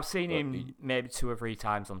 I've seen him maybe 2 or 3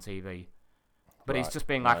 times on TV. But he's just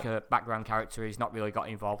been like a background character. He's not really got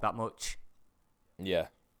involved that much. Yeah.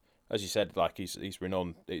 As you said, like he's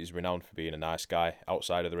renowned for being a nice guy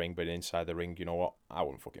outside of the ring, but inside the ring, you know what? I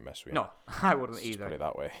wouldn't fucking mess with him. No, I wouldn't either. Put it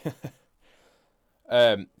that way.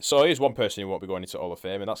 So here's one person who won't be going into Hall of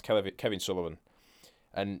Fame, and that's Kevin Sullivan.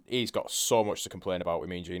 And he's got so much to complain about with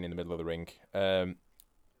Mean Gene in the middle of the ring.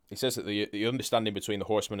 He says that the understanding between the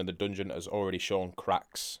Horsemen and the Dungeon has already shown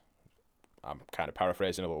cracks. I'm kind of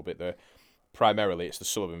paraphrasing a little bit there. Primarily, it's the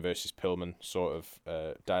Sullivan versus Pillman sort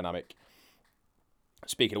of dynamic.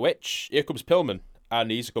 Speaking of which, here comes Pillman, and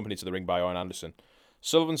he's accompanied to the ring by Arn Anderson.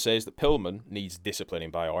 Sullivan says that Pillman needs disciplining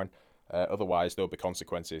by Arn, otherwise there'll be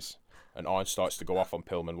consequences. And Arn starts to go off on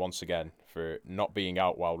Pillman once again for not being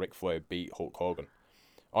out while Ric Flair beat Hulk Hogan.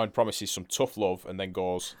 Arn promises some tough love and then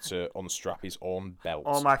goes to unstrap his own belt.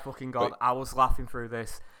 Oh my fucking god, I was laughing through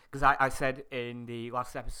this, because I said in the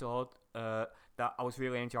last episode that I was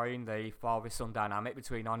really enjoying the father-son dynamic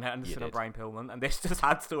between Arn Anderson and Brian Pillman, and this just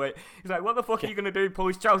adds to it. He's like, what the fuck are you going to do? Pull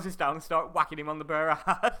his trousers down and start whacking him on the bare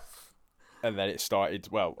ass? And then it started,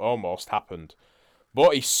 well, almost happened.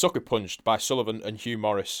 But he's sucker punched by Sullivan and Hugh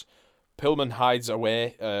Morris. Pillman hides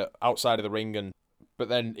away outside of the ring, but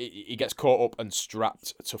then he gets caught up and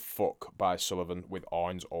strapped to fuck by Sullivan with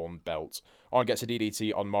Arn's own belt. Arn gets a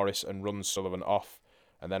DDT on Morris and runs Sullivan off,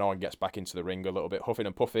 and then Arn gets back into the ring a little bit, huffing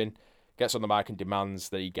and puffing, gets on the mic and demands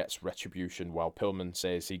that he gets retribution, while Pillman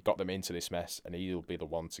says he got them into this mess and he'll be the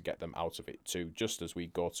one to get them out of it too, just as we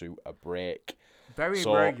go to a break. Very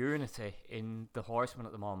rare unity in the Horsemen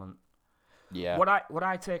at the moment. Yeah. What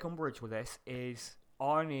I take umbrage with this is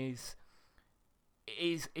Arn is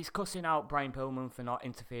cussing out Brian Pillman for not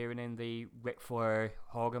interfering in the Ric Flair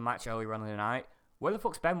Hogan match earlier on in the night. Where the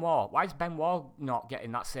fuck's Benoit? Why is Benoit not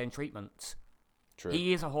getting that same treatment? True.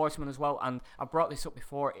 He is a Horseman as well, and I brought this up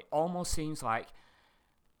before. It almost seems like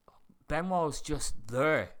Benoit's just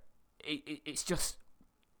there. It's just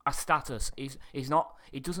a status. He's not.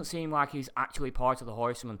 It doesn't seem like he's actually part of the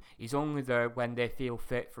Horsemen. He's only there when they feel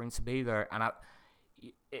fit for him to be there, and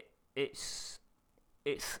it's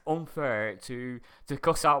unfair to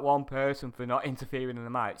cuss out one person for not interfering in the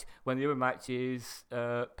match when the other match is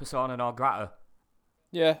persona non grata.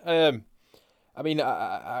 Yeah, I mean,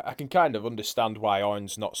 I can kind of understand why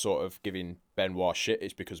Arn's not sort of giving Benoit shit.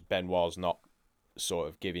 It's because Benoit's not sort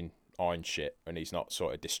of giving Arn shit, and he's not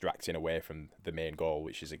sort of distracting away from the main goal,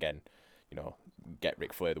 which is, again, you know, get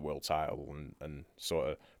Ric Flair the world title and sort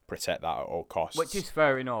of protect that at all costs. Which is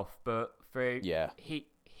fair enough, but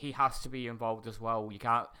he has to be involved as well. You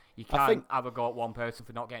can't have a go at one person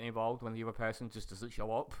for not getting involved when the other person just doesn't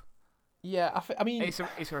show up. Yeah, I mean, it's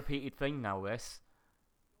a repeated thing now. This.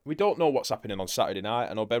 We don't know what's happening on Saturday night.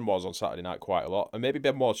 I know Benoit's on Saturday night quite a lot, and maybe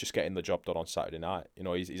Benoit's just getting the job done on Saturday night. You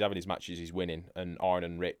know, he's having his matches, he's winning, and Arn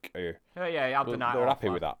and Rick are they're happy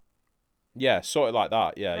with that. Yeah, sort of like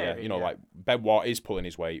that. Yeah. You know, like Benoit is pulling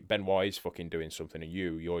his weight. Benoit is fucking doing something, and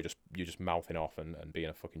you're just mouthing off and being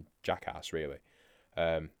a fucking jackass, really.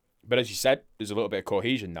 But as you said, there's a little bit of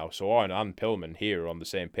cohesion now. So Arn and Pillman here are on the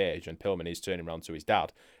same page, and Pillman is turning around to his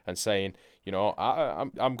dad and saying, you know,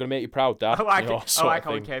 I'm going to make you proud, Dad. I like you know, I like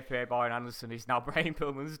how kayfabe Arn Anderson is now Brian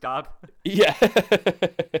Pillman's dad. Yeah,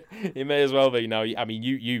 he may as well be now. I mean,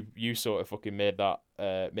 you sort of fucking made that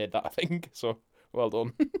a thing. So well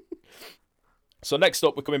done. So next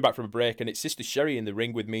up, we're coming back from a break, and it's Sister Sherry in the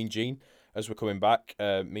ring with Mean Gene as we're coming back.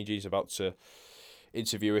 Mean Gene's about to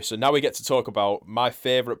interviewer. So now we get to talk about my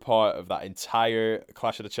favourite part of that entire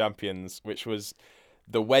Clash of the Champions, which was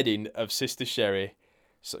the wedding of Sister Sherri,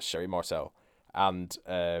 Sherri Martel, and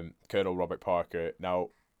Colonel Robert Parker. Now,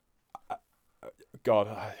 God,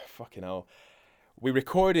 fucking hell, we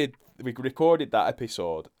recorded that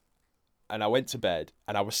episode, and I went to bed,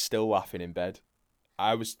 and I was still laughing in bed.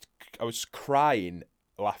 I was crying,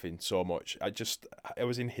 laughing so much. I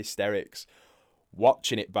was in hysterics,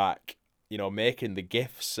 watching it back. You know, making the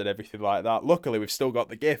GIFs and everything like that. Luckily, we've still got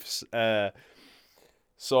the GIFs.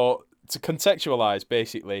 So, to contextualise,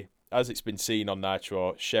 basically, as it's been seen on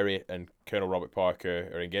Nitro, Sherri and Colonel Robert Parker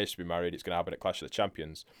are engaged to be married. It's going to happen at Clash of the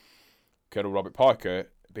Champions. Colonel Robert Parker,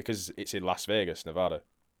 because it's in Las Vegas, Nevada,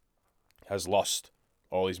 has lost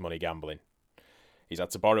all his money gambling. He's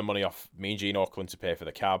had to borrow money off Mean Gene Okerlund to pay for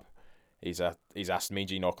the cab. He's asked Mean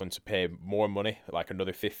Gene Okerlund to pay more money, like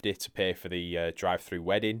another $50 to pay for the drive-through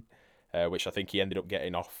wedding. Which I think he ended up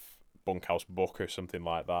getting off Bunkhouse Book or something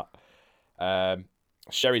like that.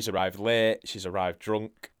 Sherri's arrived late. She's arrived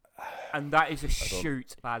drunk. And that is a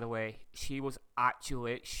shoot, by the way. She was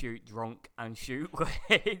actually shoot drunk and shoot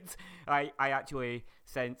late. I actually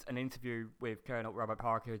sent an interview with Colonel Robert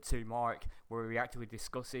Parker to Mark where he actually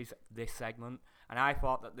discusses this segment. And I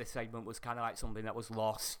thought that this segment was kind of like something that was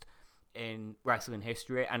lost in wrestling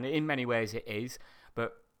history. And in many ways it is.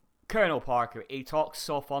 But Colonel Parker, he talks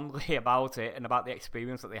so fondly about it and about the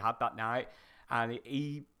experience that they had that night, and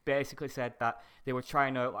he basically said that they were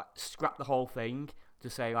trying to like scrap the whole thing to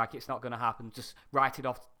say like it's not going to happen, just write it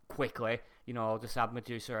off quickly, you know, just have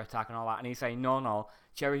Medusa attack and all that. And he's saying no,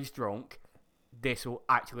 Sherri's drunk. This will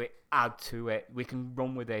actually add to it. We can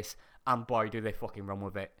run with this, and boy, do they fucking run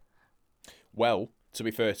with it. Well, to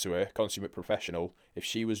be fair to her, consummate professional, if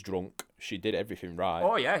she was drunk, she did everything right.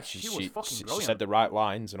 Oh yeah, she was fucking brilliant. She said the right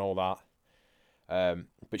lines and all that.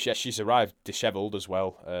 But yeah, she's arrived dishevelled as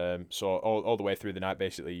well. So all the way through the night,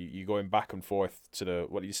 basically, you're going back and forth to the,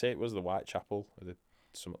 what did you say it was, the Whitechapel? Or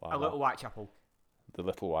something like that. Little Whitechapel. The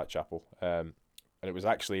Little Whitechapel. And it was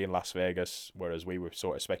actually in Las Vegas, whereas we were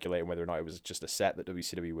sort of speculating whether or not it was just a set that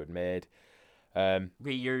WCW had made.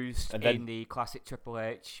 Reused in the classic Triple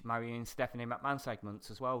H marrying Stephanie McMahon segments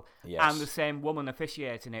as well. Yes. And the same woman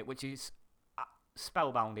officiating it, which is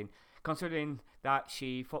spellbinding, considering that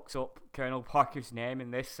she fucks up Colonel Parker's name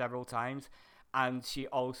in this several times, and she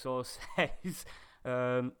also says,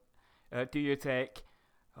 do you take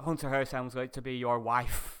Hunter Hearst Helmsley to be your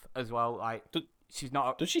wife as well? Like, she's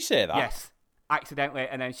not... Does she say that? Yes, accidentally,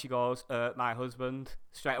 and then she goes, my husband,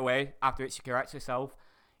 straight away, after she corrects herself.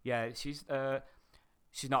 Yeah, she's not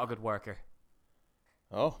a good worker.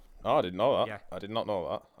 Oh, I didn't know that. Yeah. I did not know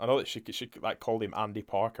that. I know that she like called him Andy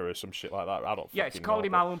Parker or some shit like that. I don't. Yeah, she called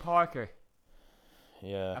him Alan Parker.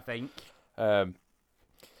 Yeah, I think.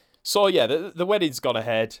 So yeah, the wedding's gone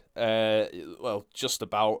ahead. Well, just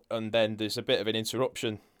about, and then there's a bit of an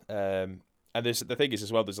interruption. And there's the thing is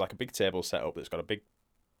as well. There's like a big table set up that's got a big,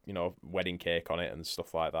 wedding cake on it and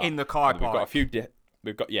stuff like that. In the car park. We've got a few.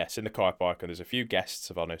 Yes, in the car park, and there's a few guests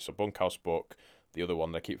of honour. So Bunkhouse Book, the other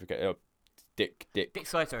one that I keep forgetting, Dick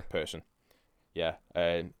Slater person. Yeah,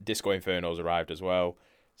 and Disco Inferno's arrived as well,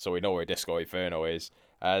 so we know where Disco Inferno is.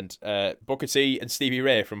 And Booker T and Stevie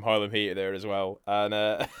Ray from Harlem Heat are there as well. And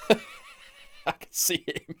I can see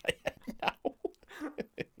it in my head now.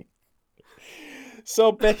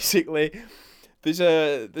 So basically, there's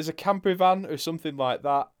a camper van or something like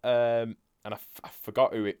that, and I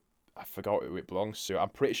forgot who it belongs to. I'm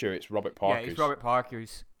pretty sure it's Robert Parker's. Yeah, it's Robert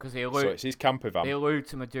Parker's, because so it's his camper van. They allude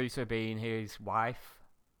to Medusa being his wife.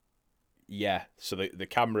 Yeah, so the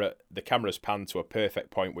camera's panned to a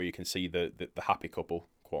perfect point where you can see the happy couple,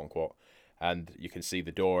 quote unquote, and you can see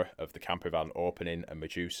the door of the camper van opening, and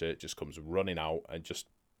Medusa just comes running out and just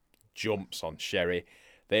jumps on Sherri.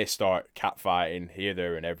 They start catfighting here,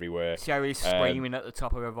 there, and everywhere. Sherri's screaming at the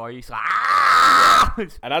top of her voice, like, ah!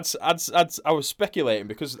 And I was speculating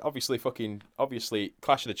because obviously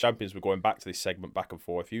Clash of the Champions were going back to this segment back and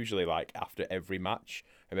forth, usually like after every match,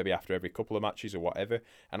 or maybe after every couple of matches or whatever.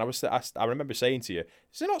 And I remember saying to you,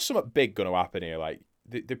 is there not something big going to happen here? Like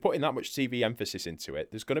they're putting that much TV emphasis into it.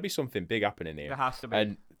 There's going to be something big happening here. There has to be.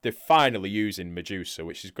 And they're finally using Medusa,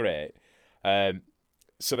 which is great.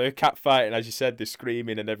 So they're catfighting, as you said, they're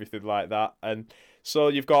screaming and everything like that. And so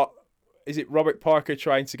you've got, is it Robert Parker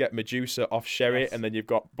trying to get Medusa off Sherri? Yes. And then you've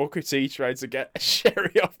got Booker T trying to get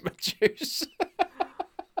Sherri off Medusa.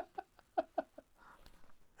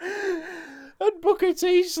 And Booker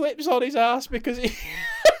T slips on his ass because he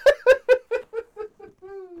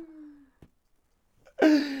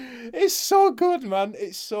It's so good, man.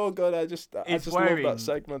 It's so good. I just love that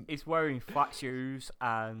segment. He's wearing flat shoes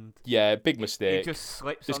and yeah, big mistake. He just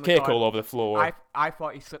slips. There's on cake the all over the floor. I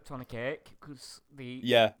thought he slipped on a cake because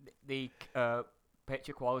the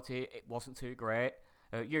picture quality it wasn't too great.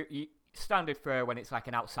 You standard fare when it's like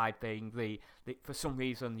an outside thing. The for some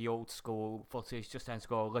reason the old school footage just tends to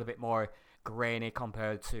go a little bit more grainy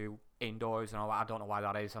compared to indoors and all that. I don't know why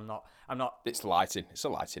that is. I'm not. It's lighting. It's a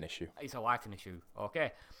lighting issue. It's a lighting issue.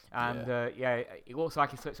 Okay. And it looks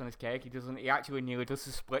like he slips on his cake. He doesn't. He actually nearly does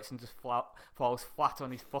the splits and just falls flat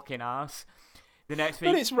on his fucking ass. The next thing,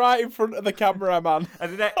 and it's right in front of the cameraman.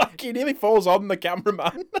 And he nearly falls on the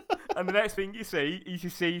cameraman. And the next thing you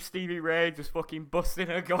see Stevie Ray just fucking busting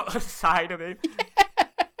a gut on the side of him.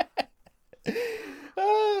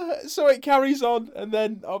 So it carries on, and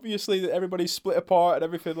then obviously everybody's split apart and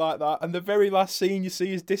everything like that. And the very last scene you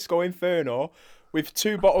see is Disco Inferno with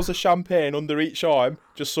 2 bottles of champagne under each arm,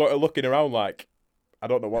 just sort of looking around like, I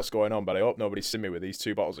don't know what's going on, but I hope nobody's seen me with these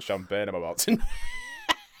 2 bottles of champagne I'm about to.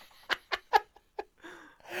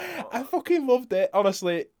 I fucking loved it,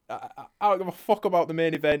 honestly. I don't give a fuck about the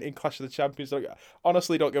main event in Clash of the Champions.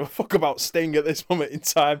 Honestly, don't give a fuck about Sting at this moment in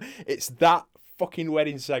time. It's that fucking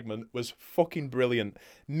wedding segment was fucking brilliant.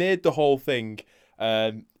 Made the whole thing.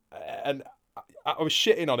 And I was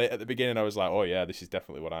shitting on it at the beginning. I was like, oh yeah, this is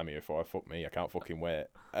definitely what I'm here for. Fuck me, I can't fucking wait.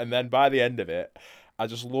 And then by the end of it, I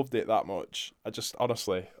just loved it that much. I just,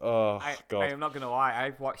 honestly, God. I'm not going to lie,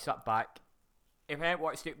 I've watched that back. If I haven't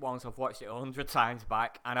watched it once, I've watched it 100 times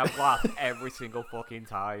back, and I've laughed every single fucking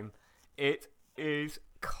time. It is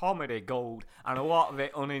comedy gold, and a lot of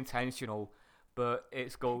it unintentional, but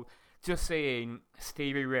it's gold. Just seeing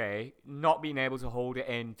Stevie Ray not being able to hold it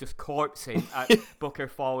in, just corpsing at Booker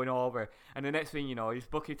falling over, and the next thing you know,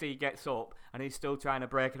 Booker T gets up, and he's still trying to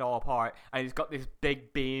break it all apart, and he's got this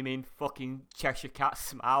big beaming fucking Cheshire Cat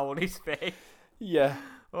smile on his face. Yeah.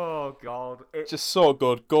 Oh God! Just so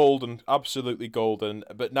good, golden, absolutely golden.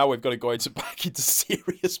 But now we've got to go back into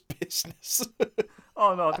serious business.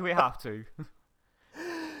 Oh no, do we have to?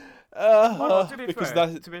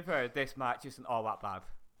 To be fair, this match isn't all that bad.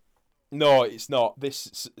 No, it's not.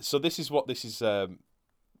 This is what this is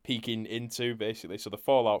peeking into, basically. So the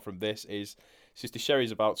fallout from this is Sister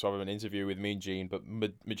Sherry's about to have an interview with Mean Gene, but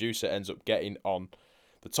Medusa ends up getting on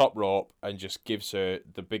the top rope and just gives her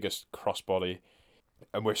the biggest crossbody.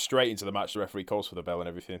 And we're straight into the match. The referee calls for the bell and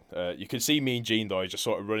everything. You can see Mean Gene, though, he's just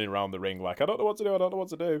sort of running around the ring like, I don't know what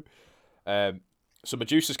to do. So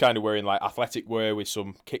Medusa's kind of wearing like athletic wear with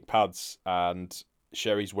some kick pads, and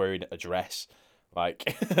Sherry's wearing a dress.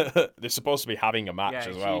 Like, they're supposed to be having a match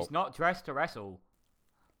as well. She's not dressed to wrestle.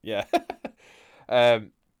 Yeah. I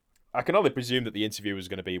can only presume that the interview was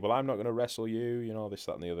going to be, well, I'm not going to wrestle you, this,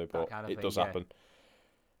 that, and the other, but it does happen.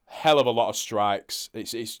 Hell of a lot of strikes.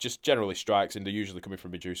 It's just generally strikes, and they're usually coming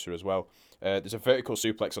from Medusa as well. There's a vertical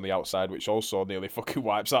suplex on the outside, which also nearly fucking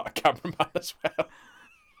wipes out a cameraman as well.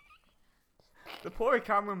 The poor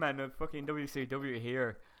cameramen of fucking WCW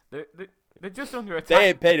here, they're just under attack. They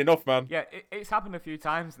ain't paid enough, man. Yeah, it's happened a few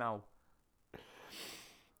times now.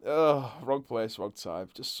 Oh, wrong place, wrong time.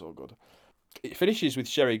 Just so good. It finishes with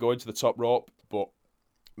Sherry going to the top rope, but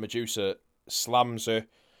Medusa slams her.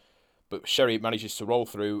 But Sherry manages to roll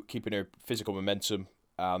through, keeping her physical momentum,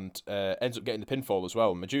 and ends up getting the pinfall as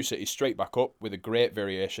well. Medusa is straight back up with a great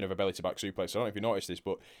variation of a belly-to-back suplex. I don't know if you noticed this,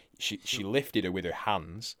 but she lifted her with her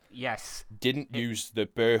hands. Yes. Didn't use the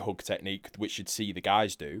bear hug technique, which you'd see the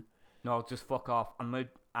guys do. No, just fuck off.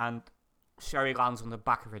 And Sherry lands on the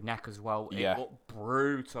back of her neck as well. Yeah. It looked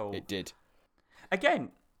brutal. It did. Again,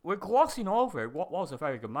 we're glossing over what was a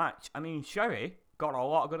very good match. I mean, Sherry got a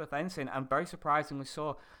lot of good offense in, and very surprisingly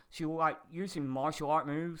so. She was like using martial art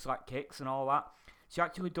moves like kicks and all that. She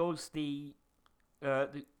actually does the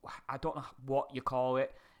I don't know what you call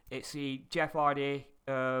it. It's the Jeff Hardy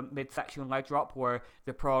midsection leg drop where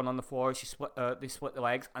they're prone on the floor. They split the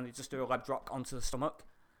legs and they just do a leg drop onto the stomach.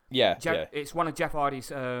 Yeah, It's one of Jeff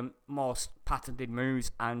Hardy's most patented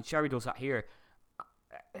moves, and Sherry does that here.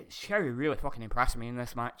 Sherry really fucking impressed me in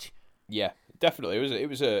this match. Yeah, definitely. It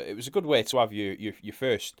was a good way to have your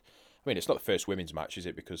first. I mean, it's not the first women's match, is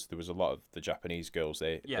it? Because there was a lot of the Japanese girls.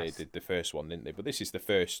 They did the first one, didn't they? But this is the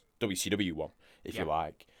first WCW one, if you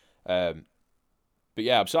like. But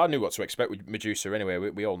yeah, so I knew what to expect with Medusa anyway.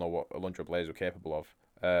 We all know what Alundra Blaze were capable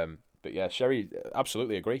of. But yeah, Sherry,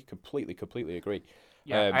 absolutely agree. Completely agree.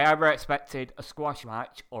 Yeah, I either expected a squash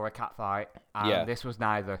match or a cat fight, and this was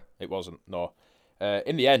neither. It wasn't, no.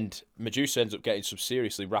 In the end, Medusa ends up getting some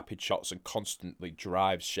seriously rapid shots and constantly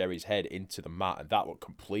drives Sherry's head into the mat, and that looked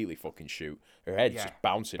completely fucking shoot. Her head's just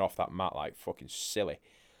bouncing off that mat like fucking silly.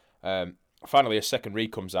 finally, a second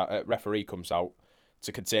referee comes out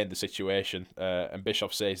to contain the situation, and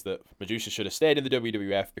Bischoff says that Medusa should have stayed in the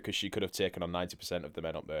WWF because she could have taken on 90% of the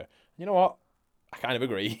men up there. You know what? I kind of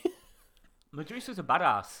agree. Medusa's a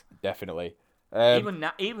badass. Definitely.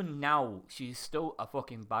 Even now, she's still a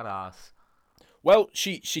fucking badass. Well,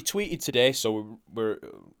 she tweeted today, so we're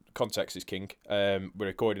context is king. We're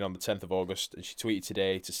recording on the 10th of August, and she tweeted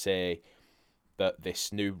today to say that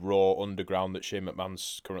this new Raw Underground that Shane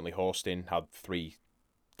McMahon's currently hosting had 3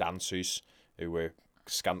 dancers who were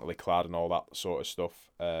scantily clad and all that sort of stuff.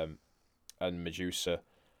 And Medusa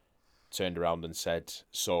turned around and said,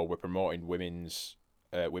 "So we're promoting women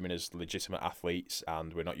as legitimate athletes,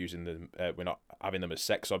 and we're not using them. We're not having them as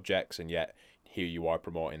sex objects, and yet here you are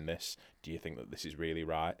promoting this. Do you think that this is really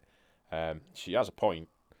right?" She has a point.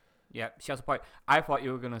 Yeah, she has a point. I thought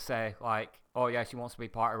you were going to say, like, oh yeah, she wants to be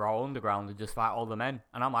part of Raw Underground and just fight all the men.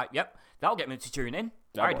 And I'm like, yep, that'll get me to tune in.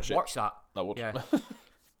 I'd watch that. I would. Yeah.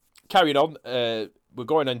 Carrying on, we're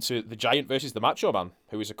going into the Giant versus the Macho Man,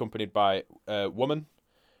 who is accompanied by a woman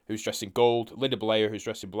who's dressed in gold, Linda Blair, who's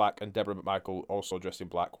dressed in black, and Deborah McMichael, also dressed in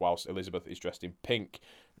black, whilst Elizabeth is dressed in pink.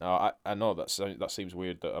 Now, I know that seems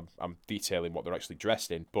weird that I'm detailing what they're actually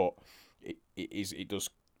dressed in, but it does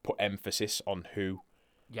put emphasis on who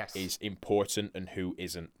is important and who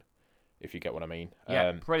isn't, if you get what I mean.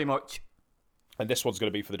 Yeah, pretty much. And this one's going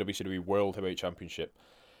to be for the WCW World Heavyweight Championship.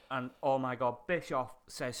 And, oh my God, Bischoff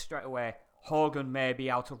says straight away, Hogan may be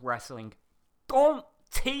out of wrestling. Don't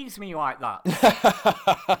tease me like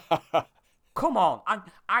that. Come on.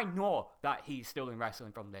 I know that he's still in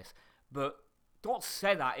wrestling from this, but don't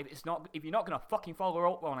say that if you're not going to fucking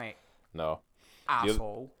follow up on it. No.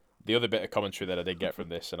 Asshole. The other bit of commentary that I did get from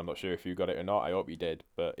this, and I'm not sure if you got it or not, I hope you did,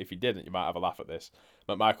 but if you didn't, you might have a laugh at this.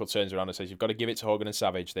 McMichael turns around and says, "You've got to give it to Hogan and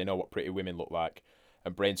Savage. They know what pretty women look like."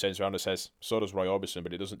 And Brain turns around and says, "So does Roy Orbison,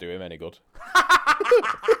 but it doesn't do him any good."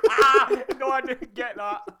 No, I didn't get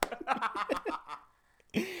that.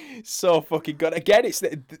 So fucking good. Again, it's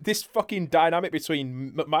this fucking dynamic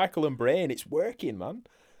between McMichael and Brain. It's working, man.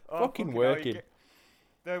 Fucking working.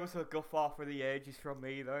 There was a guffaw for the ages from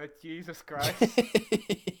me, though. Jesus Christ.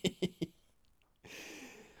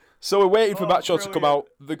 So we're waiting for Macho to come out.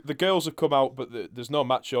 The girls have come out, but there's no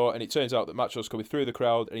Macho, and it turns out that Macho's coming through the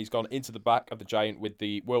crowd, and he's gone into the back of the Giant with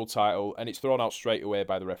the world title, and it's thrown out straight away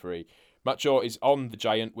by the referee. Macho is on the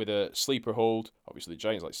Giant with a sleeper hold. Obviously, the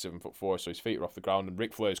Giant's like 7'4", so his feet are off the ground, and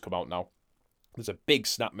Ric Flair's come out now. There's a big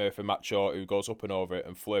snapmare for Macho, who goes up and over it,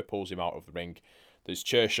 and Flair pulls him out of the ring. There's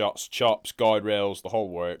chair shots, chops, guardrails, the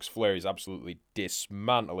whole works. Flair is absolutely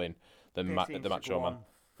dismantling the Macho Man.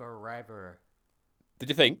 Forever. Did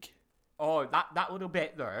you think? Oh, that little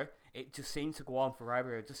bit there, it just seemed to go on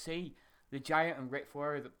forever. To see the Giant and Ric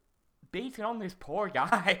Flair beating on this poor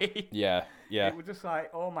guy. Yeah. It was just like,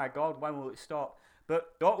 oh my God, when will it stop?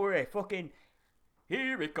 But don't worry, fucking,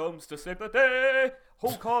 here it comes to sympathy.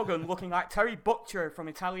 Hulk Hogan, looking like Terry Butcher from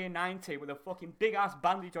Italian 90 with a fucking big ass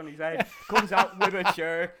bandage on his head, comes out with a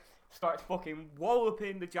chair, starts fucking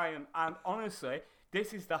walloping the Giant, and honestly,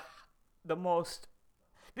 this is the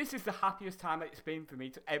happiest time that it's been for me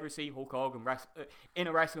to ever see Hulk Hogan in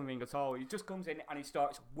a wrestling ring at all. He just comes in and he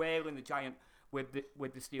starts wailing the Giant with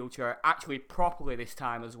the steel chair, actually properly this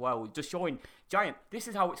time as well, just showing Giant, this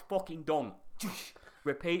is how it's fucking done.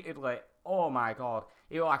 Repeatedly. Oh my God,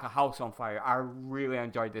 it was like a house on fire. I really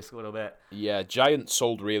enjoyed this a little bit. Yeah, Giant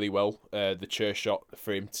sold really well the chair shot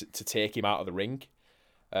for him to take him out of the ring,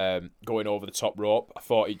 going over the top rope. I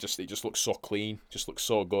thought it just looked so clean, just looked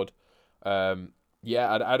so good.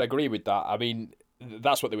 Yeah, I'd agree with that. I mean,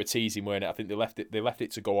 that's what they were teasing, weren't it? I think they left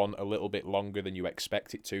it to go on a little bit longer than you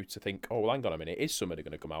expect it to think, oh, well, hang on a minute, is somebody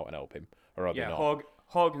going to come out and help him? Or are they not?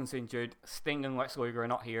 Hogan's injured. Sting and Lex Luger are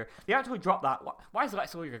not here. They actually dropped that. Why is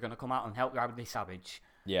Lex Luger going to come out and help Randy Savage?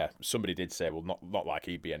 Yeah, somebody did say, well, not like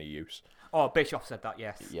he'd be any use. Oh, Bischoff said that,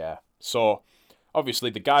 yes. Yeah. So, obviously,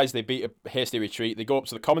 the guys, they beat a hasty retreat. They go up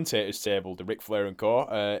to the commentators' table, the Ric Flair and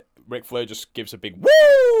co. Ric Flair just gives a big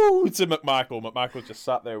woo to McMichael. McMichael just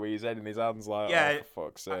sat there with his head in his hands like, oh, for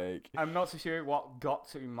fuck's sake. I'm not so sure what got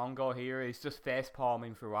to Mongo here. He's just face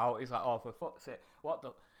palming throughout. He's like, oh, for fuck's sake, what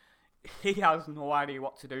the... He has no idea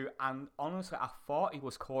what to do, and honestly, I thought he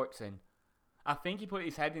was corpsing. I think he put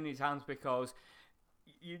his head in his hands because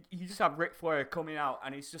you just have Ric Flair coming out,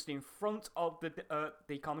 and he's just in front of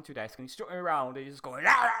the commentary desk, and he's strutting around, and he's just going,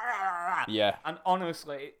 rah, rah, rah. Yeah. And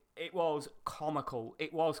honestly, it was comical.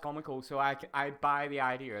 It was comical, so I buy the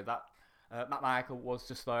idea that Matt Michael was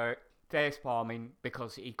just there face palming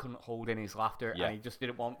because he couldn't hold in his laughter, and he just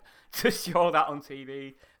didn't want to show that on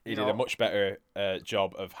TV. He did a much better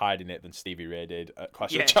job of hiding it than Stevie Ray did at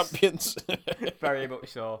Clash of Champions. Very much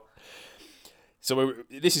so. So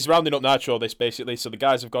this is rounding up Nitro, this basically. So the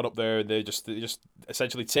guys have gone up there and they're just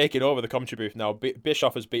essentially taking over the commentary booth now.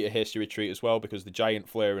 Bischoff has beat a hasty retreat as well because the Giant,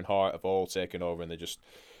 Flair and Hart have all taken over and they're just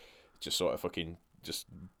sort of fucking just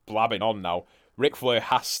blabbing on now. Ric Flair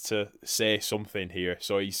has to say something here.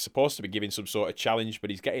 So he's supposed to be giving some sort of challenge, but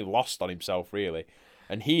he's getting lost on himself, really.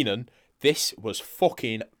 And Heenan, this was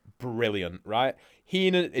fucking brilliant, right?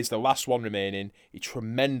 Heenan is the last one remaining. He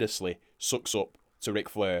tremendously sucks up to Ric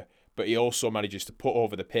Flair, but he also manages to put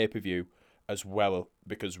over the pay-per-view as well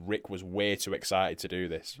because Rick was way too excited to do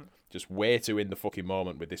this. Just way too in the fucking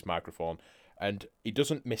moment with this microphone. And he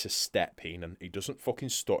doesn't miss a step, Heenan. He doesn't fucking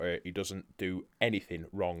stutter. He doesn't do anything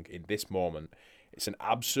wrong in this moment. It's an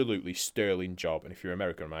absolutely sterling job. And if you're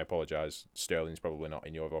American, I apologise, sterling's probably not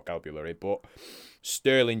in your vocabulary, but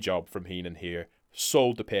sterling job from Heenan here.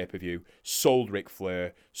 Sold the pay-per-view, sold Ric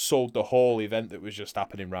Flair, sold the whole event that was just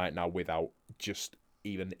happening right now without just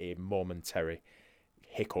even a momentary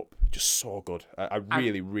hiccup. Just so good. I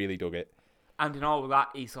really dug it. And in all of that,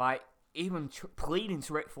 he's like even pleading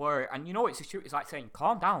to Ric Flair, and you know it's a shoot. It's like saying,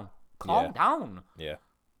 "Calm down, calm down." Yeah.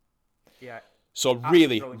 Yeah. So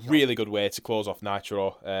really good way to close off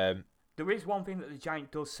Nitro. There is one thing that the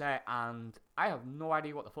Giant does say, and I have no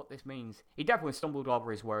idea what the fuck this means. He definitely stumbled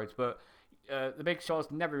over his words, but the Big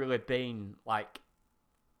Show's never really been like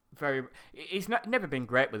very. He's never been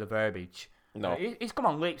great with the verbiage. No, he's come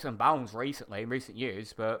on leaps and bounds recently in recent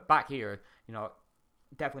years, but back here,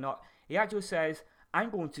 definitely not. He actually says, "I'm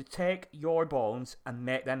going to take your bones and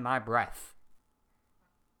make them my breath."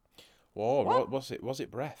 Whoa, what was it? Was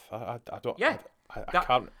it breath? I don't. Yeah, I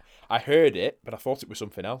can't. I heard it, but I thought it was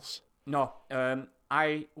something else. No,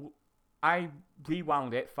 I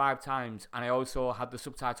rewound it 5 times, and I also had the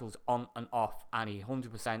subtitles on and off, and he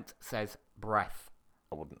 100% says breath.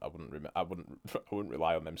 I wouldn't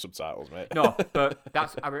rely on them subtitles, mate. No, but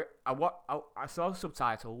that's I saw the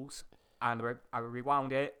subtitles and I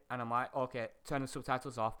rewound it and I'm like, okay, turn the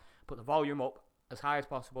subtitles off, put the volume up as high as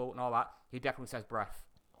possible and all that. He definitely says breath.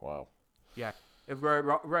 Wow. Yeah, a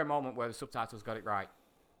rare moment where the subtitles got it right.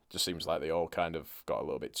 Just seems like they all kind of got a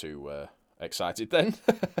little bit too excited then.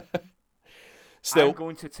 Still, I'm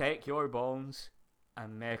going to take your bones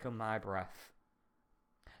and make them my breath.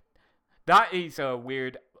 That is a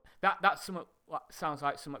weird. That's something. Sounds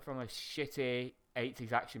like something from a shitty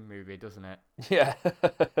 80s action movie, doesn't it? Yeah.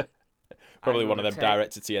 Probably one of them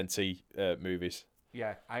direct to TNT movies.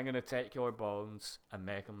 Yeah, I'm gonna take your bones and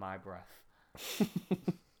make them my breath.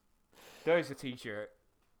 There's a t-shirt.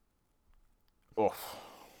 Oh,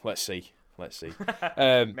 let's see. Maybe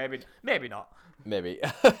not. Maybe.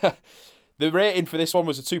 The rating for this one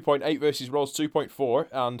was a 2.8 versus Raw's 2.4,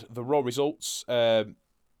 and the Raw results. I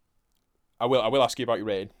will ask you about your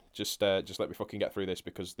rating. Just let me fucking get through this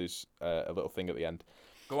because there's a little thing at the end.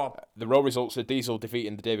 Go on. The Raw results are Diesel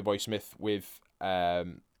defeating the Davey Boy Smith with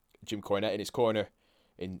Jim Cornette in his corner,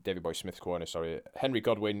 in Davey Boy Smith's corner. Sorry, Henry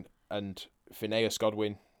Godwinn and Phineas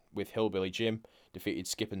Godwinn with Hillbilly Jim defeated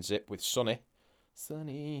Skip and Zip with Sonny.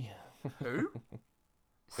 Who?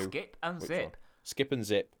 Skip and Which Zip. One? Skip and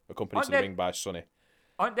Zip, accompanied to the ring by Sonny.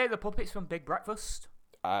 Aren't they the puppets from Big Breakfast?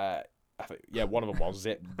 Yeah, one of them was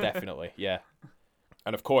Zip, definitely. Yeah,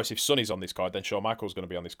 and of course, if Sonny's on this card, then Shawn Michaels going to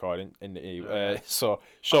be on this card. So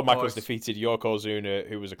Shawn Michaels defeated Yokozuna,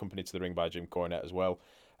 who was accompanied to the ring by Jim Cornette as well.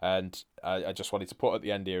 And I just wanted to put at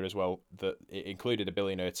the end here as well that it included a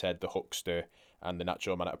billionaire Ted, the Huckster, and the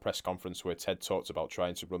Nacho Man at a press conference where Ted talked about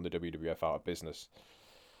trying to run the WWF out of business.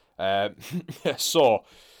 So,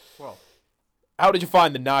 well, how did you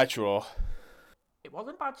find the Nitro? It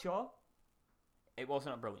wasn't a bad show. It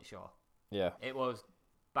wasn't a brilliant show. Yeah. It was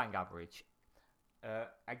bang average.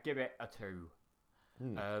 I give it a 2.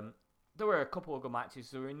 There were a couple of good matches.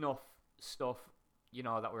 There were enough stuff,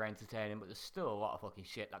 that were entertaining, but there's still a lot of fucking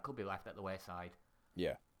shit that could be left at the wayside.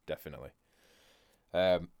 Yeah, definitely.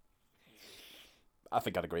 I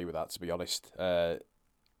think I'd agree with that, to be honest.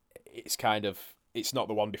 It's not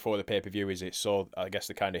the one before the pay-per-view, is it? So I guess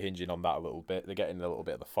they're kind of hinging on that a little bit. They're getting a little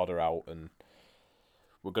bit of the fodder out, and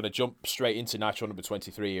we're going to jump straight into Nitro number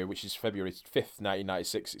 23 here, which is February 5th,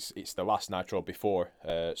 1996. It's the last Nitro before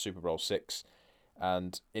Super Bowl 6.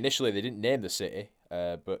 And initially they didn't name the city,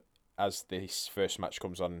 but as this first match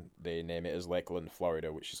comes on, they name it as Lakeland,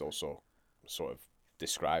 Florida, which is also sort of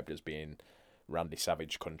described as being Randy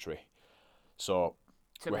Savage country. So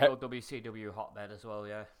typical WCW hotbed as well,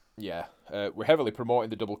 yeah. Yeah, we're heavily promoting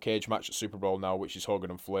the double cage match at Super Bowl now, which is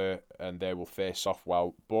Hogan and Flair, and they will face off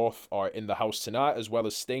while both are in the house tonight, as well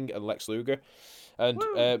as Sting and Lex Luger. And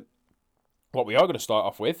what we are going to start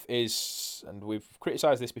off with is, and we've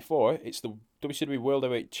criticised this before, it's the WCW World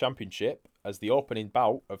Heavyweight Championship as the opening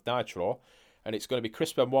bout of Nitro, and it's going to be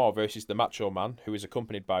Chris Benoit versus the Macho Man, who is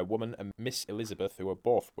accompanied by Woman and Miss Elizabeth, who are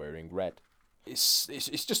both wearing red. It's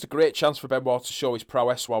just a great chance for Benoit to show his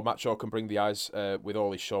prowess, while Macho can bring the eyes with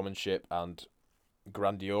all his showmanship and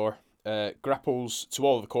grandeur. Grapples to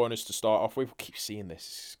all of the corners to start off with. We keep seeing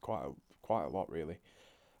this quite a lot, really.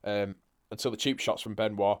 Until the cheap shots from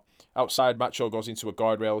Benoit. Outside, Macho goes into a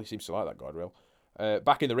guardrail. He seems to like that guardrail.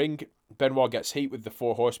 Back in the ring, Benoit gets heat with the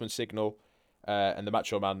Four Horsemen signal, and the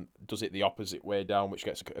Macho Man does it the opposite way down, which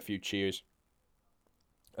gets a few cheers.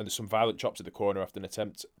 And there's some violent chops in the corner after an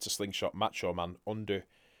attempt to slingshot Macho Man under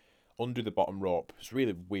the bottom rope. It's a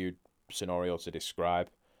really weird scenario to describe.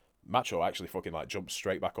 Macho actually fucking jumps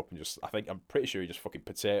straight back up and I'm pretty sure he just fucking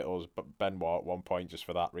potatoes Benoit at one point just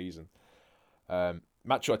for that reason.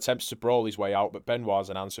 Macho attempts to brawl his way out, but Benoit has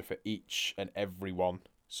an answer for each and every one.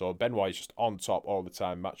 So Benoit is just on top all the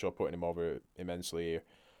time. Macho putting him over immensely here.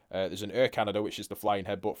 There's an Air Canada, which is the flying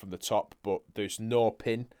headbutt from the top, but there's no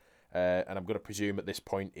pin. And I'm going to presume at this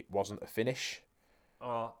point it wasn't a finish.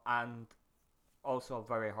 Oh, and also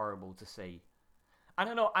very horrible to see. And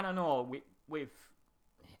I know with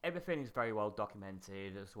everything is very well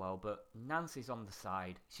documented as well, but Nancy's on the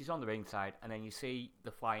side. She's on the ring side, and then you see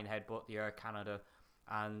the flying headbutt, the Air Canada,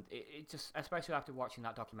 and it just, especially after watching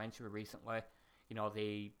that documentary recently,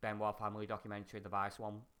 the Benoit family documentary, the Vice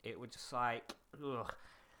one, it was just like, ugh.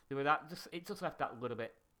 It just left that little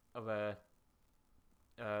bit of a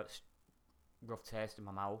rough taste in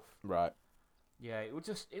my mouth. Right. Yeah, it was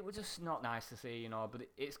just not nice to see, but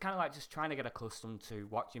it's kind of like just trying to get accustomed to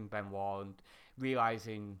watching Benoit and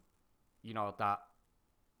realising, that,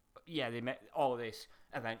 yeah, they met all of this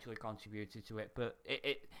eventually contributed to it, but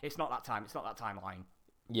it's not that time. It's not that timeline.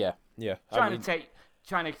 Yeah. Trying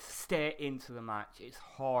to stay into the match. It's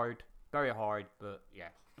hard, very hard, but yeah.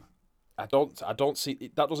 I don't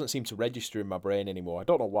see that doesn't seem to register in my brain anymore. I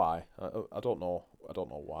don't know why. I don't know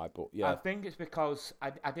why, but yeah. I think it's because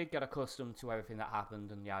I did get accustomed to everything that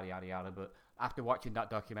happened and yada yada yada, but after watching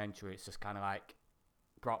that documentary, it's just kind of like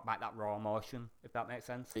brought back that raw emotion, if that makes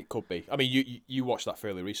sense. It could be. I mean, you watched that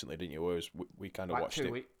fairly recently, didn't you? Whereas we kind of watched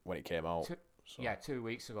it when it came out. Yeah, 2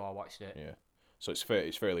 weeks ago I watched it. Yeah, so it's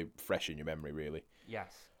fairly fresh in your memory, really.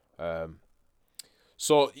 Yes.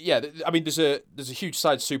 So yeah, I mean, there's a huge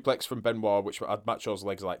side suplex from Benoit, which had Macho's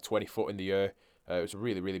legs 20 foot in the air. It was a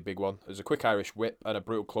really, really big one. There's a quick Irish whip and a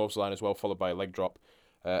brutal clothesline as well, followed by a leg drop.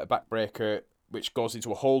 A backbreaker, which goes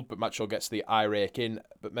into a hold, but Macho gets the eye rake in,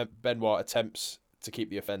 but Benoit attempts to keep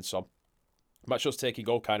the offence on. Macho's taking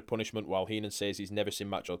all kind of punishment, while Heenan says he's never seen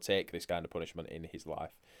Macho take this kind of punishment in his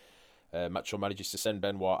life. Macho manages to send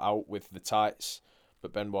Benoit out with the tights,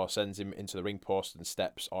 but Benoit sends him into the ring post and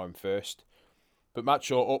steps arm first. But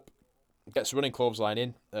Macho up, gets a running clothesline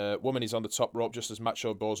in. Woman is on the top rope just as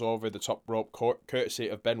Macho goes over the top rope, courtesy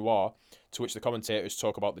of Benoit, to which the commentators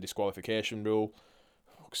talk about the disqualification rule.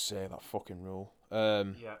 Fuck's sake, that fucking rule.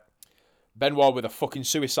 Yeah. Benoit with a fucking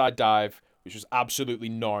suicide dive, which was absolutely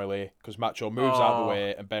gnarly, because Macho moves out of the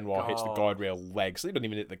way and Benoit hits the guardrail legs. So he doesn't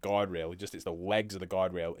even hit the guardrail, he just hits the legs of the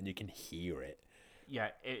guardrail, and you can hear it. Yeah,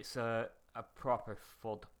 it's a proper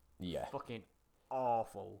thud. Yeah. Fucking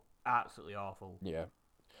awful. Absolutely awful. Yeah.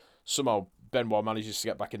 Somehow Benoit manages to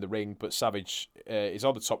get back in the ring, but Savage is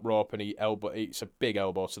on the top rope and he eats a big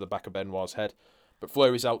elbow to the back of Benoit's head. But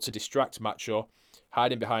Flair is out to distract Macho,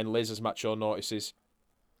 hiding behind Liz as Macho notices.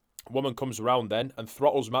 Woman comes around then and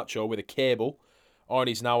throttles Macho with a cable.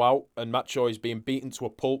 Arnie's now out and Macho is being beaten to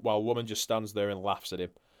a pulp while Woman just stands there and laughs at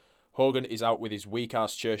him. Hogan is out with his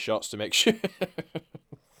weak-ass chair shots to make sure...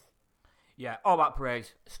 Yeah, all that parade,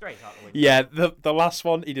 straight out the window. Yeah, the last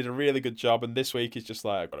one, he did a really good job, and this week he's just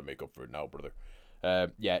like, I've got to make up for it now, brother.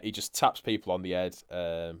 Yeah, he just taps people on the head.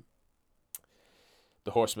 The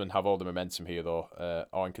Horsemen have all the momentum here, though.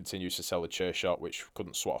 Arn continues to sell a chair shot, which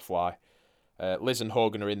couldn't swat a fly. Liz and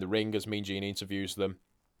Hogan are in the ring as Mean Gene interviews them.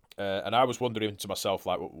 And I was wondering to myself,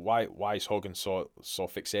 why is Hogan so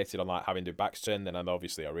fixated on having their backs turned? And then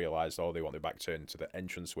obviously I realised, they want their back turned to the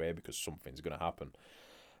entranceway because something's going to happen.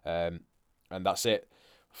 And that's it.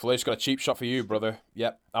 Flair's got a cheap shot for you, brother.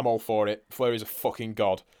 Yep, I'm all for it. Flair is a fucking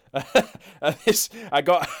god. And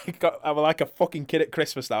I'm like a fucking kid at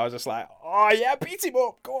Christmas now. I was just like, oh yeah, beat him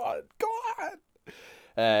up. Go on.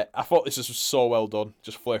 I thought this was so well done.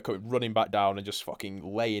 Just Flair running back down and just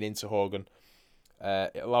fucking laying into Hogan.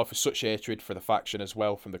 It allowed for such hatred for the faction as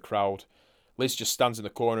well from the crowd. Liz just stands in the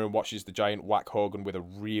corner and watches the Giant whack Hogan with a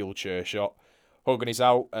real chair shot. Hogan is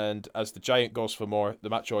out, and as the Giant goes for more, the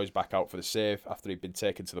Macho is back out for the save after he'd been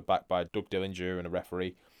taken to the back by Doug Dillinger and a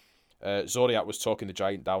referee. Zodiac was talking the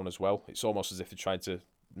Giant down as well. It's almost as if they're trying to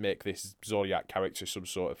make this Zodiac character some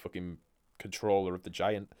sort of fucking controller of the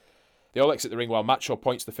Giant. They all exit the ring while Macho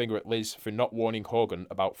points the finger at Liz for not warning Hogan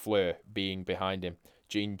about Flair being behind him.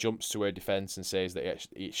 Jean jumps to her defense and says that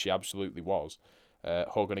she absolutely was.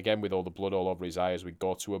 Hogan again with all the blood all over his eye as we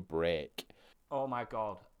go to a break. Oh my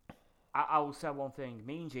god. I will say one thing.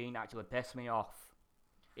 Mean Gene actually pissed me off.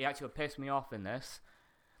 He actually pissed me off in this.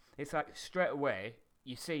 It's like straight away,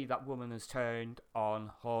 you see that woman has turned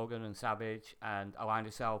on Hogan and Savage and aligned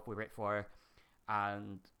herself with Ric Flair.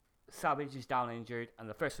 And Savage is down injured. And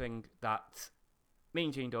the first thing that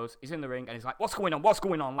Mean Gene does is in the ring and he's like, what's going on? What's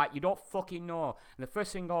going on? Like, you don't fucking know. And the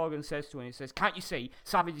first thing Hogan says to him, he says, can't you see?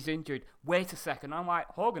 Savage is injured. Wait a second. I'm like,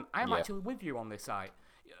 Hogan, I'm actually with you on this side.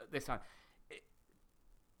 This time.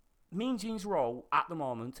 Mean Gene's role at the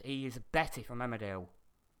moment, he is Betty from Emmerdale.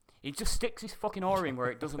 He just sticks his fucking oar in where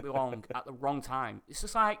it doesn't belong at the wrong time. It's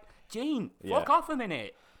just like, Gene, fuck off a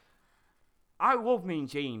minute. I love Mean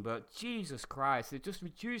Gene, but Jesus Christ, they're just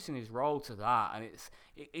reducing his role to that, and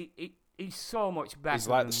he's so much better. He's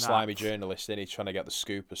like than the slimy that. Journalist, and he's trying to get the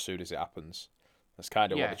scoop as soon as it happens. That's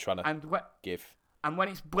kind of what they're trying to give. And when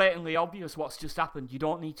it's blatantly obvious what's just happened, you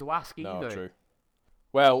don't need to ask either. No, true.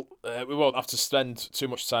 Well, we won't have to spend too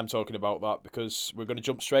much time talking about that because we're going to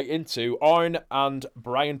jump straight into Arn and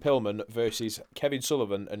Brian Pillman versus Kevin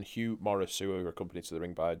Sullivan and Hugh Morris, who are accompanied to the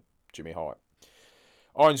ring by Jimmy Hart.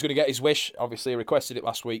 Arn's going to get his wish. Obviously, he requested it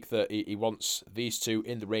last week that he wants these two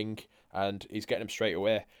in the ring, and he's getting them straight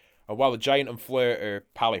away. And while the Giant and Flair are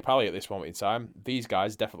pally-pally at this moment in time, these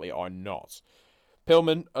guys definitely are not.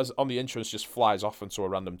 Pillman, as on the entrance, just flies off onto a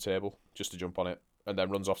random table just to jump on it, and then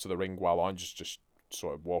runs off to the ring while Arn's just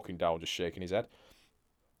sort of walking down, just shaking his head.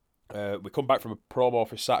 We come back from a promo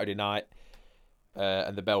for Saturday night,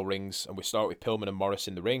 and the bell rings, and we start with Pillman and Morris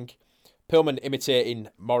in the ring. Pillman imitating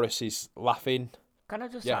Morris's laughing. Can I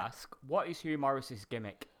just ask, what is Hugh Morris's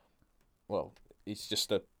gimmick? Well, he just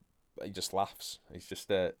laughs. He's just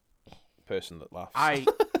a person that laughs. I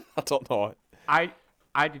don't know.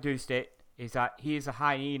 I deduced it is that he is a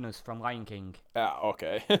hyenas from Lion King.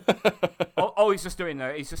 Okay. all he's just doing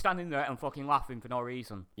there, he's just standing there and fucking laughing for no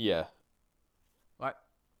reason. Yeah. Like,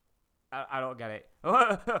 I don't get it.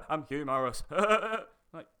 I'm Hugh Morris.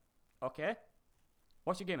 Like, okay.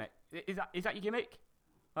 What's your gimmick? Is that your gimmick?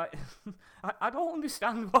 Like, I don't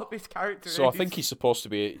understand what this character is. So I think he's supposed to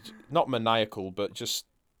be not maniacal, but just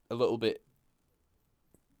a little bit,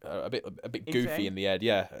 a bit goofy insane? in the head.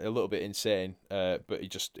 Yeah, a little bit insane. But he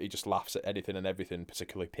just laughs at anything and everything,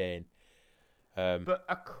 particularly pain. But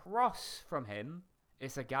across from him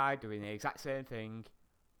is a guy doing the exact same thing,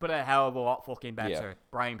 but a hell of a lot fucking better. Yeah.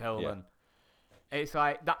 Brian Pillman. Yeah. It's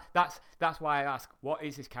like that's why I ask, what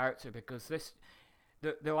is his character? Because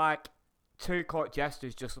they're like two court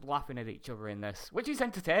jesters just laughing at each other in this, which is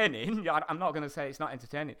entertaining. I'm not going to say it's not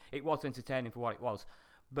entertaining. It was entertaining for what it was.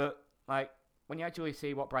 But, like, when you actually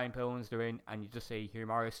see what Brian Pillman's doing and you just see Hugh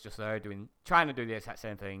Morris just there trying to do the exact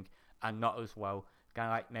same thing and not as well, kind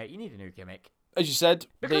of like, mate, you need a new gimmick. As you said,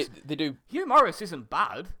 they do. Hugh Morris isn't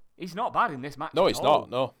bad. He's not bad in this match. No, he's not,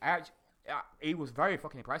 no. He was very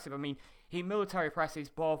fucking impressive. I mean, he military presses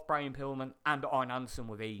both Brian Pillman and Arn Anderson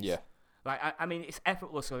with ease. Yeah. Like, I mean, it's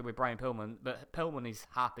effortlessly with Brian Pillman, but Pillman is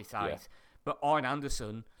half his size. Yeah. But Arn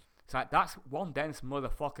Anderson, it's like, that's one dense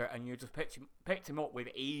motherfucker, and you just picked him up with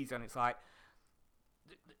ease, and it's like,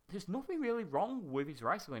 there's nothing really wrong with his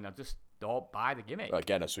wrestling. I just don't buy the gimmick.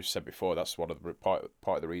 Again, as we've said before, that's one of the part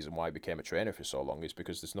of the reason why he became a trainer for so long, is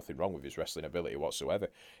because there's nothing wrong with his wrestling ability whatsoever.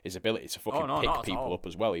 His ability to fucking pick people up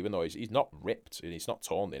as well, even though he's not ripped and he's not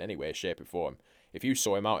toned in any way, shape, or form. If you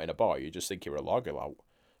saw him out in a bar, you just think you're a logger out.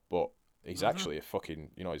 But he's actually a fucking,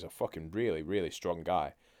 he's a fucking really, really strong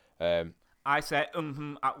guy. I say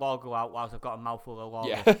at Lager out whilst I've got a mouthful of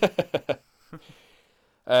lager.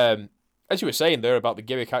 Yeah. As you were saying there about the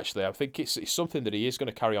gimmick, actually, I think it's something that he is going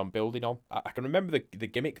to carry on building on. I can remember the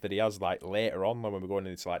gimmick that he has like later on when we're going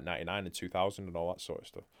into like 99 and 2000 and all that sort of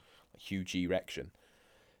stuff. Like huge erection.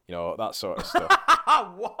 That sort of stuff.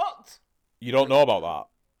 What? You don't know about that?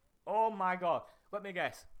 Oh my god. Let me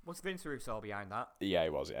guess. Was Vince Russo behind that? Yeah, he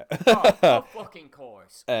was, yeah. Of fucking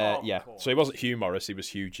course. Yeah. Course. So he wasn't Hugh Morris, he was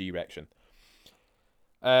Huge Erection.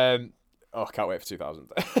 Can't wait for 2000.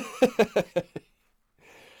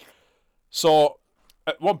 So,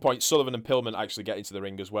 at one point, Sullivan and Pillman actually get into the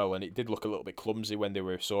ring as well, and it did look a little bit clumsy when they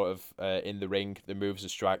were sort of in the ring. The moves and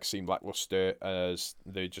strikes seemed lackluster as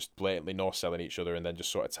they just blatantly no-selling each other and then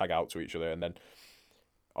just sort of tag out to each other. And then,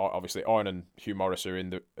 obviously, Arn and Hugh Morris are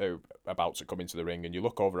about to come into the ring, and you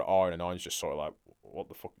look over at Arn, and Arn's just sort of like, what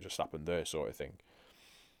the fuck just happened there, sort of thing.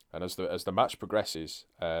 And as the match progresses,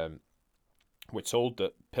 we're told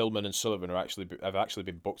that Pillman and Sullivan have actually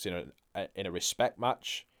been booked in a respect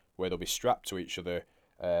match, where they'll be strapped to each other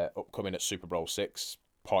upcoming at Super Bowl 6.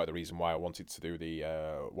 Part of the reason why I wanted to do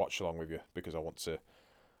the watch along with you, because I want to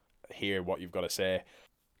hear what you've got to say.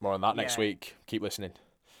 More on that next week. Keep listening.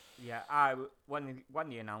 Yeah, when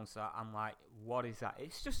you announce that, I'm like, what is that?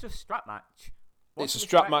 It's just a strap match. It's a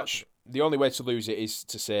strap match. The only way to lose it is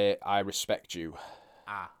to say, I respect you.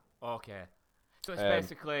 Ah, okay. So it's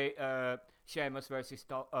basically Sheamus versus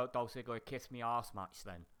Dolph Ziggler kiss me arse match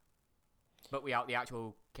then. But without the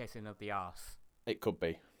actual kissing of the arse. It could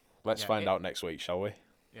be. Let's find out next week, shall we?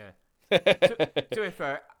 Yeah. to be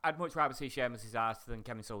fair, I'd much rather see Sheamus' arse than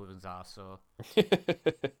Kevin Sullivan's arse, so...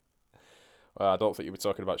 Well, I don't think you'll be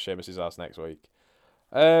talking about Sheamus' ass next week.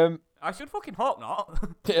 I should fucking hope not.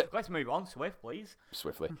 Let's move on,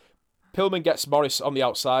 Swiftly. Pillman gets Morris on the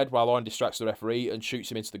outside while Owen distracts the referee and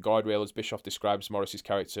shoots him into the guardrail as Bischoff describes Morris's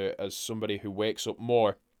character as somebody who wakes up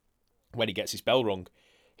more when he gets his bell rung.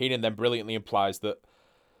 Heenan then brilliantly implies that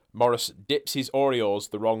Morris dips his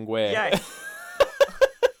Oreos the wrong way. Yeah.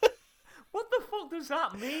 What the fuck does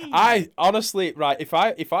that mean? I honestly, right,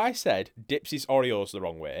 if I said dips his Oreos the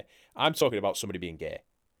wrong way, I'm talking about somebody being gay.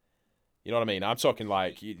 You know what I mean? I'm talking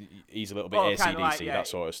like he's a little bit AC/DC, like, that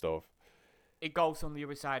sort of stuff. It goes on the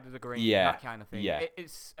other side of the green, that kind of thing. Yeah.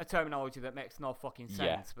 It's a terminology that makes no fucking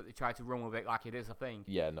sense, but they try to run with it like it is a thing.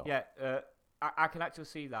 Yeah, no. Yeah, I can actually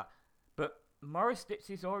see that. But Morris dips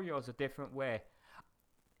his Oreos a different way.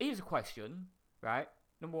 Here's a question, right?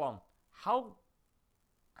 Number one, how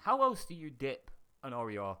else do you dip an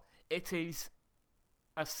Oreo? It is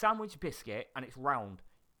a sandwich biscuit and it's round.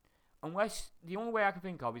 Unless, the only way I can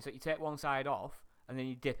think of is that you take one side off and then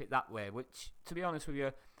you dip it that way, which, to be honest with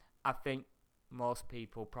you, I think most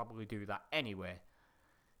people probably do that anyway.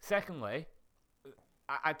 Secondly,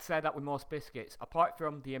 I'd say that with most biscuits, apart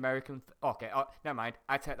from the American... never mind,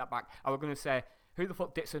 I take that back. I was going to say, who the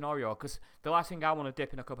fuck dips an Oreo? Because the last thing I want to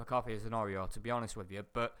dip in a cup of coffee is an Oreo, to be honest with you.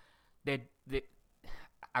 But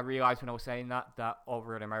I realised when I was saying that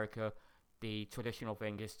over in America, the traditional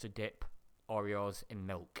thing is to dip Oreos in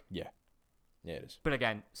milk. Yeah, it is. But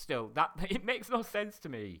again, still, it makes no sense to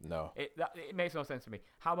me. No. It makes no sense to me.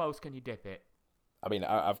 How else can you dip it? I mean,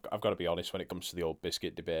 I've got to be honest, when it comes to the old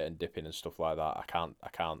biscuit debate and dipping and stuff like that, I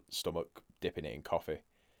can't stomach dipping it in coffee.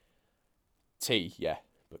 Tea, yeah,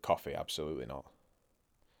 but coffee, absolutely not.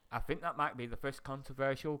 I think that might be the first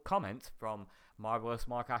controversial comment from Marvellous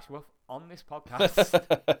Mark Ashworth on this podcast.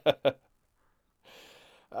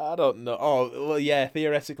 I don't know. Oh, well, yeah,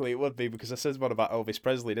 theoretically it would be, because I said one about Elvis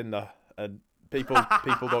Presley, didn't I? And people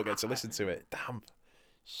don't get to listen to it. Damn.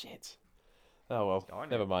 Shit. Oh, well,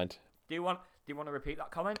 never mind. Do you want to repeat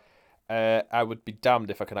that comment? I would be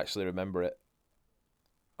damned if I can actually remember it.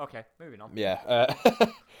 Okay, moving on. Yeah.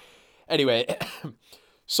 Anyway,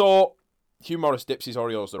 so Hugh Morris dips his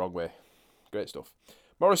Oreos the wrong way. Great stuff.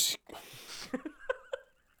 Morris...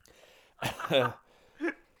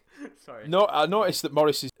 Sorry. No, I noticed that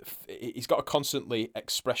Morris he's got a constantly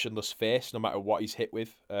expressionless face no matter what he's hit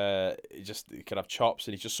with. He can have chops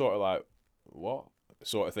and he's just sort of like, what?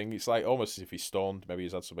 Sort of thing. It's like almost as if he's stoned. Maybe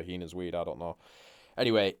he's had some of Heenan's weed, I don't know.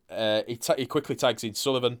 Anyway, he quickly tags in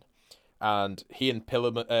Sullivan, and he and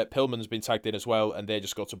Pillman's been tagged in as well, and they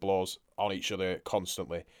just go to blows on each other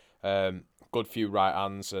constantly. Good few right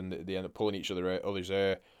hands, and they end up pulling each other's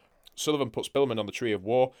hair. Sullivan puts Pillman on the Tree of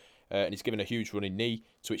War, and he's given a huge running knee,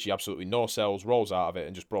 to which he absolutely no-sells, rolls out of it,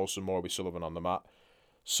 and just brawls some more with Sullivan on the mat.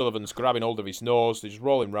 Sullivan's grabbing hold of his nose. They're just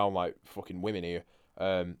rolling around like fucking women here.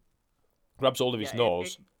 Grabs hold of his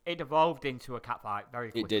nose. It evolved into a catfight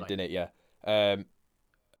very quickly. It did, didn't it? Yeah.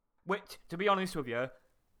 Which, to be honest with you,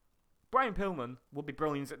 Brian Pillman would be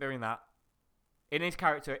brilliant at doing that. In his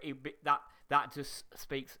character, that just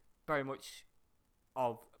speaks very much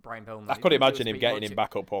of Brian Pillman. I could imagine him getting him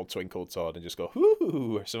back up all twinkle-toed and just go,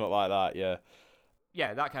 whoo, or something like that, yeah.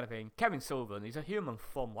 Yeah, that kind of thing. Kevin Sullivan, he's a human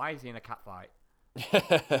thumb. Why is he in a catfight?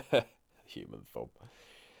 Human thumb.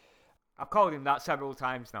 I've called him that several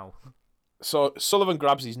times now. So Sullivan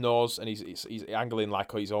grabs his nose and he's angling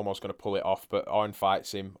like he's almost going to pull it off, but Owen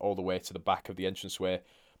fights him all the way to the back of the entranceway.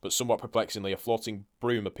 But somewhat perplexingly, a floating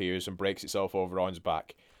broom appears and breaks itself over Owen's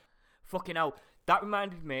back. Fucking hell. That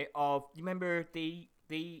reminded me of, you remember the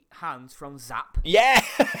hands from Zap? Yeah!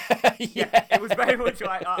 Yeah, it was very much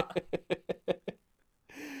like that.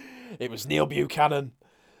 It was Neil Buchanan.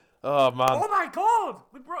 Oh, man. Oh, my God!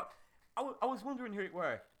 I was wondering who it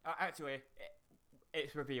were. Actually,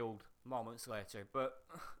 it's revealed moments later, but...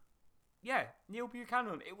 Yeah, Neil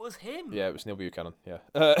Buchanan. It was him. Yeah, it was Neil Buchanan, yeah.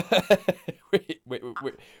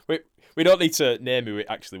 We don't need to name who it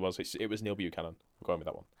actually was. It was Neil Buchanan. We're going with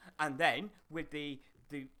that one. And then, with the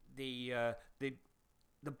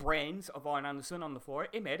the brains of Arn Anderson on the floor,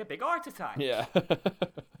 he made a big heart attack. Yeah.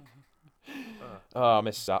 Oh, I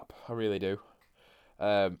miss Zap. I really do.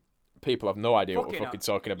 People have no idea what we're fucking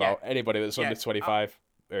talking about. Yeah. Anybody that's under 25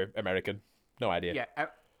 or American, no idea.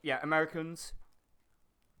 Yeah, Americans.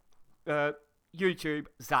 YouTube,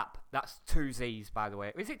 Zap. That's 2 Z's, by the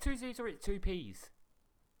way. Is it 2 Z's or is it 2 P's?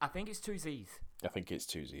 I think it's 2 Z's. I think it's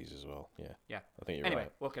 2 Z's as well, yeah. Yeah. I think you're right. Anyway,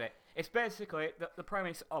 look at it. It's basically, the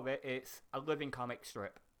premise of it is a living comic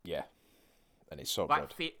strip. Yeah. And it's so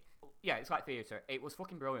like good. Yeah, it's like theatre. It was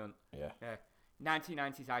fucking brilliant. Yeah.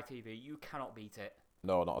 1990s ITV, you cannot beat it.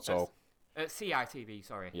 No, not at all. CITV,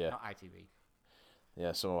 sorry. Yeah. Not ITV.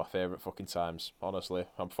 Yeah, some of my favourite fucking times, honestly.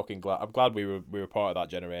 I'm fucking glad. I'm glad we were part of that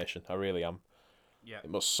generation. I really am. Yeah. It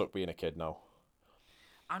must suck being a kid now.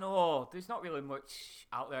 I know. There's not really much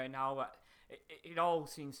out there now. But it all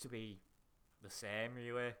seems to be the same,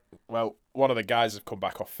 really. Well, one of the guys has come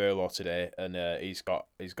back off furlough today, and he's got.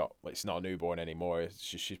 It's not a newborn anymore.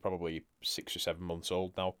 She's probably 6 or 7 months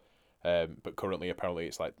old now. But currently, apparently,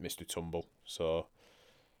 it's like Mr. Tumble. So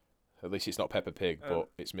at least it's not Peppa Pig, but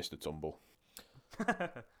it's Mr. Tumble.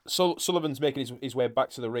 So Sullivan's making his way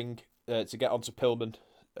back to the ring to get onto Pillman,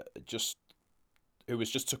 who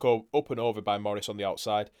was just took up and over by Morris on the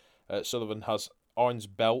outside. Sullivan has Arn's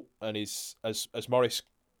belt, and as Morris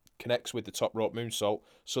connects with the top rope moonsault,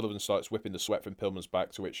 Sullivan starts whipping the sweat from Pillman's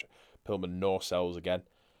back, to which Pillman no-sells again,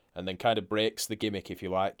 and then kind of breaks the gimmick, if you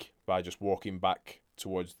like, by just walking back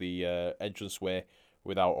towards the entranceway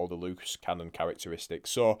without all the loose cannon characteristics.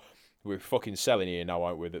 So we're fucking selling here now,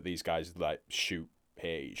 aren't we, that these guys like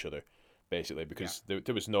hate each other, basically, because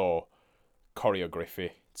there was no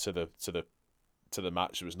choreography to the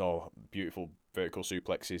match. There was no beautiful vertical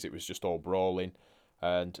suplexes. It was just all brawling,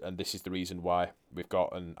 and this is the reason why we've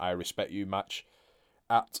got an I Respect You match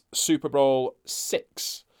at Super Bowl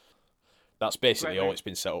 6. That's basically all it's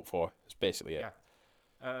been set up for. It's basically it.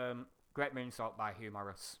 Yeah. Great moonsault by Hugh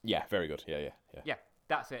Morris. Yeah, very good. Yeah. Yeah,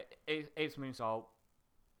 that's it. It's moonsault.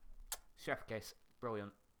 Chef kiss,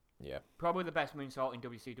 brilliant. Yeah. Probably the best moonsault in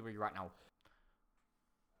WCW right now.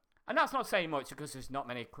 And that's not saying much because there's not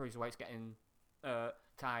many cruiserweights getting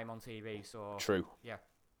time on TV. So true. Yeah.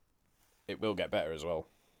 It will get better as well.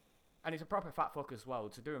 And it's a proper fat fuck as well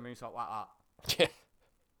to do a moonsault like that.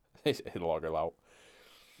 Yeah. He'll log her out.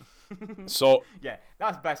 So yeah,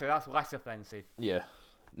 that's better. That's less offensive. Yeah.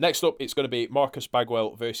 Next up, it's going to be Marcus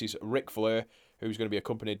Bagwell versus Ric Flair, who's going to be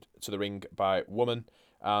accompanied to the ring by Woman.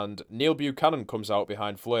 And Neil Buchanan comes out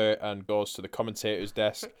behind Flair and goes to the commentator's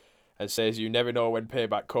desk and says, "You never know when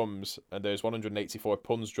payback comes." And there's 184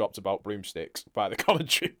 puns dropped about broomsticks by the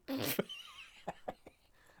commentary.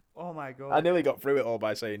 Oh my god! I nearly got through it all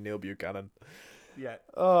by saying Neil Buchanan. Yeah.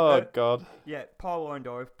 Oh god. Yeah, Paul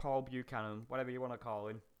Orndorff, Paul Buchanan, whatever you want to call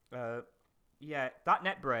him. Yeah, that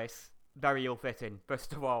neck brace, very ill-fitting.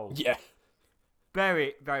 First of all. Yeah.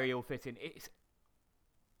 Very, very ill-fitting.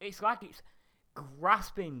 It's like it's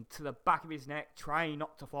grasping to the back of his neck, trying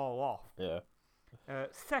not to fall off. Yeah.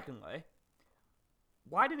 Secondly,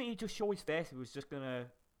 why didn't he just show his face? He was just gonna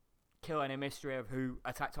kill any mystery of who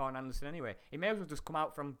attacked Arn Anderson anyway. He may as well just come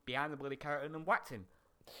out from behind the bloody curtain and whacked him.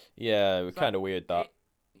 Yeah, it was kind of weird that.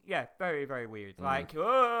 Yeah, very, very weird. Like,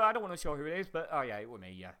 oh, I don't want to show who it is, but oh yeah, it was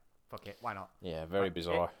me. Yeah, fuck it, why not? Yeah, very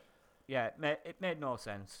bizarre. It made no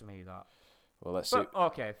sense to me that. Well, let's see.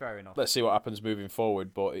 Okay, fair enough. Let's see what happens moving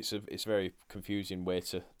forward, but it's a very confusing way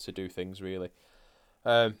to do things, really.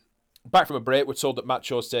 Back from a break, we're told that Matt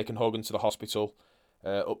Show's taken Hogan to the hospital.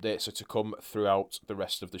 Updates are to come throughout the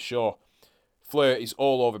rest of the show. Flair is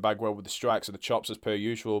all over Bagwell with the strikes and the chops as per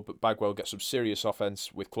usual, but Bagwell gets some serious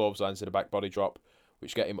offense with clotheslines and a back body drop,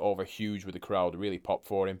 which get him over huge with the crowd, really pop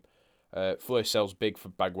for him. Flair sells big for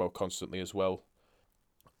Bagwell constantly as well.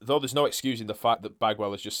 Though there's no excusing the fact that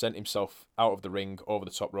Bagwell has just sent himself out of the ring over the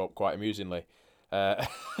top rope quite amusingly.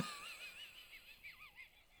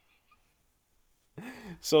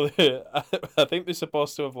 So I think they're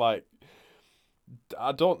supposed to have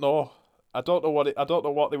I don't know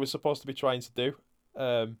what they were supposed to be trying to do.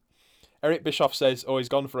 Eric Bischoff says, "Oh, he's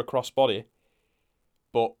gone for a crossbody,"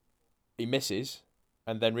 but he misses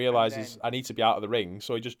and then realizes I need to be out of the ring,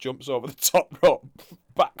 so he just jumps over the top rope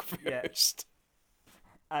back first. Yeah.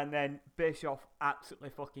 And then Bischoff absolutely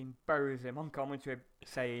fucking buries him on commentary,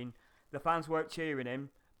 saying the fans weren't cheering him,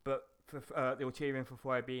 but they were cheering for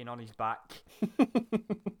Flair being on his back.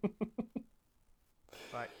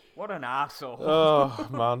 Like, what an arsehole. Oh,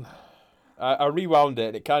 man. I rewound it,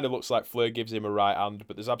 and it kind of looks like Flair gives him a right hand,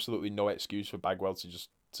 but there's absolutely no excuse for Bagwell to just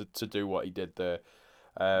to do what he did there.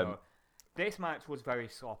 No. This match was very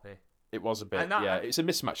sloppy. It was a bit, it's a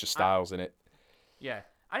mismatch of styles, isn't it? Yeah,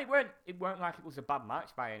 And it weren't like it was a bad match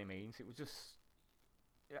by any means. It was just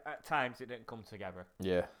at times it didn't come together.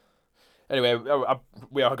 Yeah. Anyway,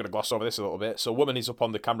 we are going to gloss over this a little bit. So, Woman is up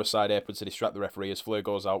on the camera side apron to distract the referee as Flair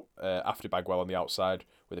goes out after Bagwell on the outside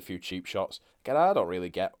with a few cheap shots. Again, I don't really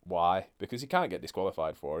get why, because he can't get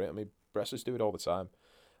disqualified for it. I mean, wrestlers do it all the time.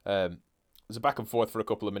 There's a back and forth for a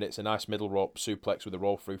couple of minutes, a nice middle rope suplex with a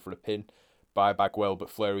roll through for a pin by Bagwell, but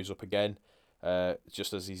Flair is up again,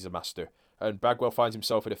 just as he's a master. And Bagwell finds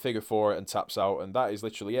himself in a figure four and taps out, and that is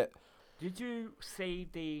literally it. Did you see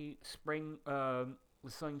the spring... the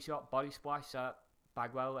slingshot body splash that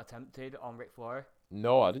Bagwell attempted on Ric Flair?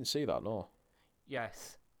 No, I didn't see that, no.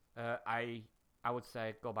 Yes. I would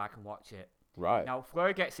say go back and watch it. Right. Now,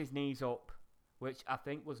 Flair gets his knees up, which I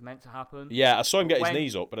think was meant to happen. Yeah, I saw him get his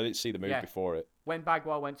knees up, but I didn't see the move before it. When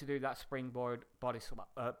Bagwell went to do that springboard body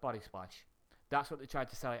splash, that's what they tried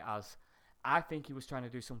to sell it as. I think he was trying to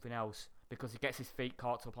do something else because he gets his feet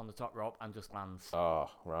caught up on the top rope and just lands. Oh,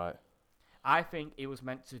 right. I think he was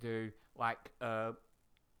meant to do like a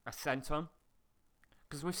senton,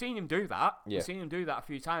 because we've seen him do that. Yeah. We've seen him do that a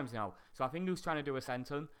few times now. So I think he was trying to do a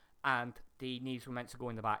senton, and the knees were meant to go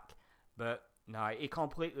in the back. But no, he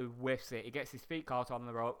completely whiffs it. He gets his feet caught on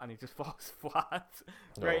the rope, and he just falls flat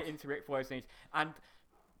straight into Ric Flair's knees. And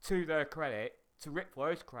to Ric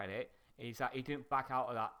Flair's credit, is that he didn't back out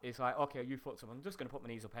of that. It's like, okay, you fucked up. I'm just going to put my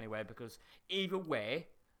knees up anyway, because either way,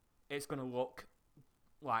 it's going to look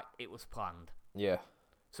like it was planned. Yeah.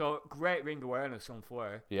 So, great ring awareness on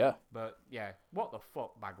Flair. Yeah. But, yeah, what the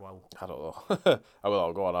fuck, Bagwell? I don't know.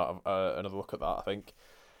 I'll go on another look at that, I think.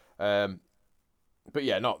 But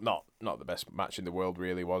yeah, not the best match in the world,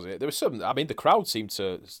 really, was it? There was some... I mean, the crowd seemed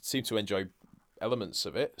to enjoy elements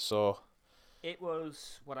of it, so... It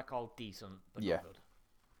was what I call decent, but yeah. not good.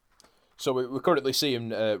 So we're currently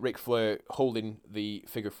seeing Ric Flair holding the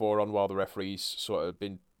figure four on while the referee's sort of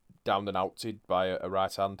been down and outed by a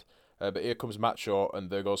right hand. But here comes Macho,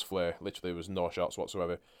 and there goes Flair. Literally, there was no shots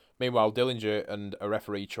whatsoever. Meanwhile, Dillinger and a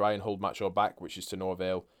referee try and hold Macho back, which is to no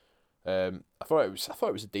avail. I thought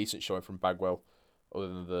it was a decent showing from Bagwell, other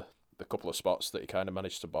than the couple of spots that he kind of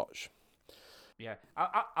managed to botch. Yeah,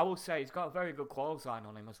 I will say he's got a very good clothesline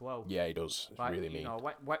on him as well. Yeah, he does. It's like, really mean. You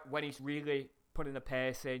know, when he's really putting the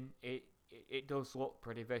pace in, it does look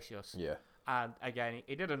pretty vicious. Yeah. And again,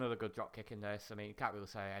 he did another good drop kick in this. I mean, you can't really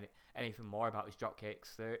say anything more about his drop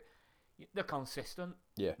kicks. They're consistent.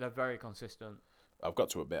 Yeah. They're very consistent. I've got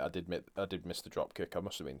to admit, I did miss the drop kick. I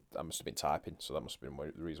must have been typing, so that must have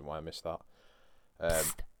been the reason why I missed that.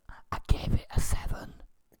 I gave it a 7.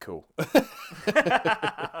 Cool.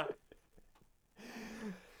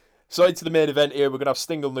 So into the main event here, we're going to have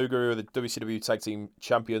Sting and Luger, the WCW Tag Team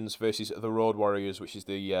Champions, versus the Road Warriors, which is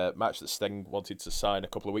the match that Sting wanted to sign a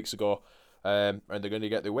couple of weeks ago, and they're going to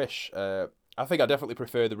get their wish. I think I definitely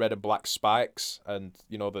prefer the red and black spikes and,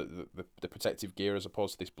 you know, the protective gear as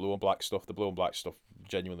opposed to this blue and black stuff. The blue and black stuff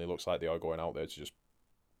genuinely looks like they are going out there to just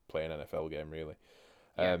play an NFL game, really.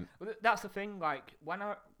 Yeah. Well, that's the thing. Like when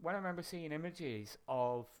I remember seeing images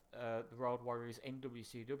of the Road Warriors in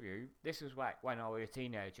WCW, this was like when I was a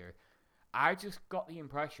teenager. I just got the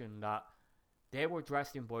impression that they were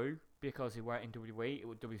dressed in blue because they weren't in WWE. It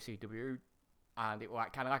was WCW, and it was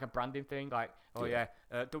like kind of like a branding thing. Like,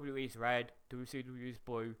 WWE is red, WCW is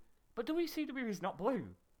blue, but WCW is not blue.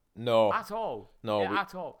 No, at all. No,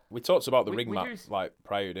 at all. We talked about the ring map like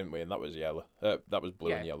prior, didn't we? And that was yellow. That was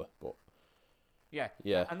blue and yellow, but. Yeah,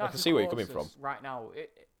 and I can see where you're coming from. Right now,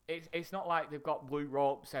 it's not like they've got blue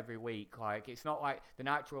ropes every week. Like it's not like the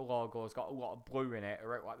Nitro logo's got a lot of blue in it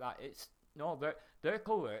or like that. Their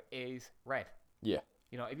colour is red. Yeah.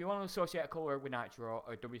 You know, if you want to associate a colour with Nitro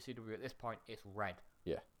or WCW at this point, it's red.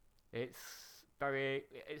 Yeah. It's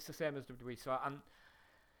the same as WWE. So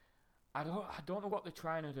I don't know what they're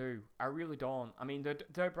trying to do. I really don't. I mean,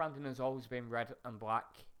 their branding has always been red and black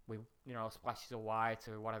with, you know, splashes of white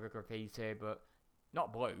or whatever graffiti, but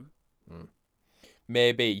not blue.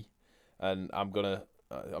 Maybe, and I'm gonna.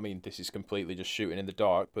 I mean, this is completely just shooting in the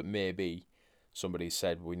dark, but maybe somebody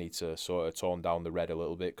said we need to sort of tone down the red a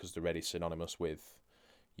little bit because the red is synonymous with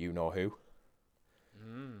you know who.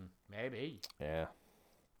 Maybe. Yeah.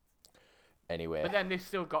 Anyway. But then they've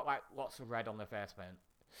still got like lots of red on their face paint.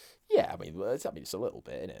 Yeah, I mean, it's a little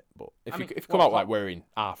bit, innit? But if you come out like wearing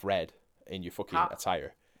half red in your fucking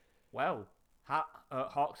attire. Well,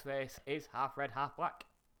 Hawk's face is half red, half black.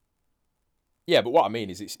 Yeah, but what I mean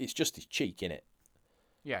is it's just his cheek, innit?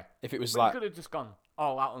 Yeah. If it was you could have just gone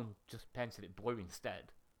all out and just painted it blue instead.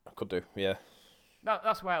 I could do, yeah.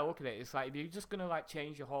 That's why I look at it. It's like, if you're just going to like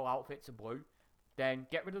change your whole outfit to blue, then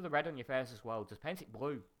get rid of the red on your face as well. Just paint it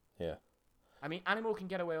blue. Yeah. I mean, Animal can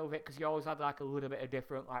get away with it because he always had like a little bit of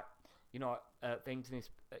different, like, things in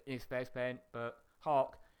his face paint. But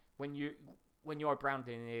Hawk, when your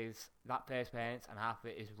branding is that face paint and half of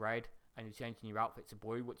it is red, and you're changing your outfit to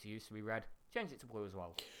blue, which used to be red, change it to blue as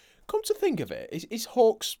well. Come to think of it, is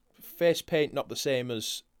Hawk's face paint not the same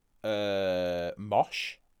as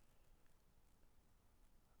Mosh?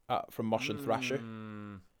 From Mosh and Thrasher?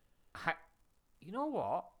 You know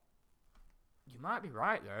what? You might be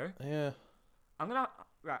right there. Yeah. I'm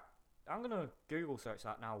gonna Google search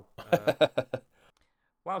that now.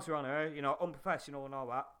 Whilst we're on here, unprofessional and all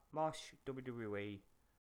that. Mosh WWE.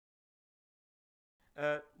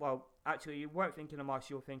 Well, actually, you weren't thinking of Mosh.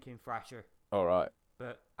 You were thinking Thrasher. All right.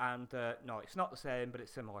 No, it's not the same, but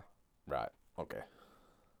it's similar. Right. Okay.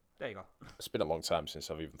 There you go. It's been a long time since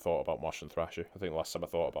I've even thought about Mosh and Thrasher. I think the last time I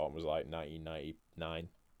thought about them was like 1999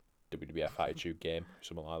 WWF Attitude Game,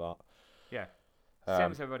 something like that. Yeah.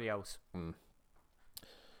 Same as everybody else.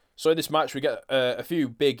 So in this match, we get a few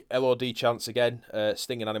big LOD chants again.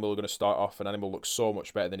 Sting and Animal are going to start off, and Animal looks so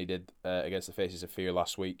much better than he did against the Faces of Fear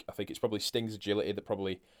last week. I think it's probably Sting's agility that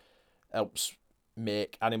probably helps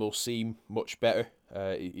make Animal seem much better.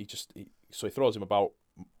 He throws him about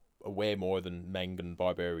way more than Meng and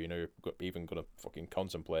Barbarian are even going to fucking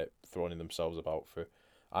contemplate throwing themselves about for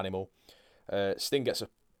Animal. Sting gets a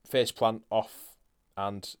face plant off,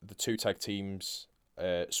 and the two tag teams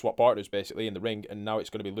swap partners basically in the ring, and now it's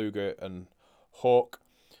going to be Luger and Hawk.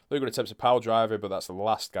 Luger attempts a pile driver, but that's the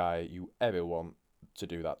last guy you ever want to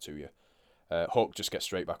do that to you. Hawk just gets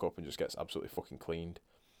straight back up and just gets absolutely fucking cleaned.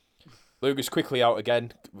 Luger's quickly out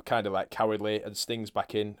again, kind of like cowardly, and Sting's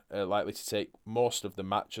back in, likely to take most of the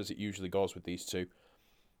match as it usually goes with these two.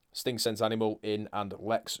 Sting sends Animal in, and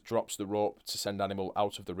Lex drops the rope to send Animal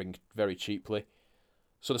out of the ring very cheaply.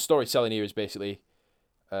 So the storytelling here is basically,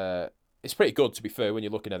 it's pretty good, to be fair, when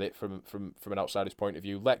you're looking at it from an outsider's point of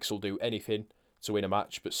view. Lex will do anything to win a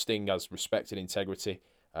match, but Sting has respect and integrity.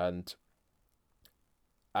 And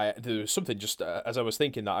there was something just, as I was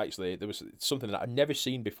thinking that actually, there was something that I'd never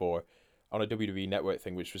seen before on a WWE Network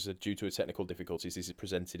thing, which was due to technical difficulties. Is it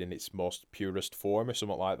presented in its most purest form or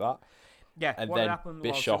something like that? Yeah, and what then happened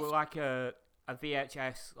Bischoff, was like a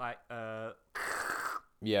VHS,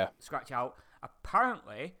 yeah, scratch out.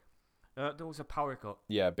 Apparently, there was a power cut.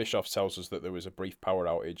 Yeah, Bischoff tells us that there was a brief power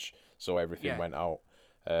outage, so everything went out.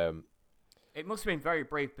 It must have been very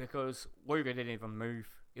brief because Luger didn't even move.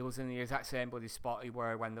 He was in the exact same bloody spot he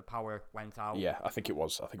were when the power went out. Yeah, I think it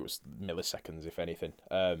was milliseconds, if anything.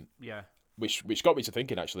 Yeah. Which got me to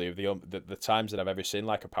thinking actually of the times that I've ever seen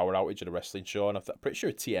like a power outage at a wrestling show, and I'm pretty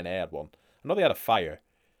sure TNA had one. I know they had a fire.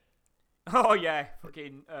 Oh yeah,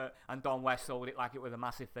 fucking and Don West sold it like it was a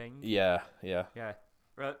massive thing. Yeah. There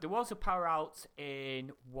was a power out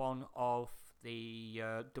in one of the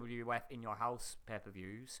WWF In Your House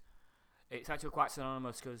pay-per-views. It's actually quite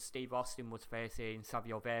synonymous because Steve Austin was facing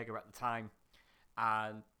Savio Vega at the time,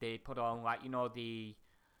 and they put on the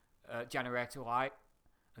generator light,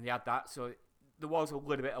 and they had that, so there was a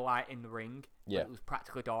little bit of light in the ring. Yeah, but it was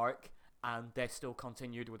practically dark, and they still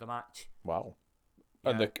continued with the match. Wow.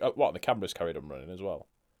 Yeah. And the cameras carried them running as well.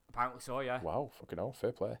 Apparently so, yeah. Wow, fucking hell,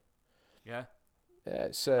 fair play. Yeah. Yeah,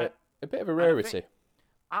 it's a bit of a rarity.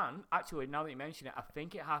 And actually, now that you mention it, I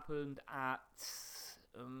think it happened at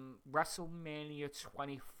WrestleMania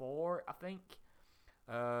 24, I think.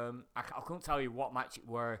 I couldn't tell you what match it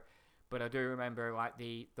were, but I do remember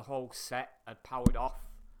the whole set had powered off.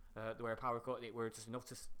 There were a power cut. It were just enough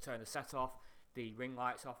to turn the set off, the ring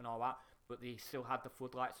lights off and all that, but they still had the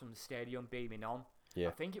floodlights from the stadium beaming on. Yeah.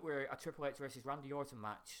 I think it were a Triple H versus Randy Orton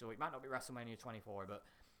match, so it might not be WrestleMania 24, but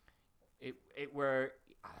it were,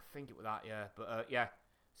 I think it was that, yeah. But yeah,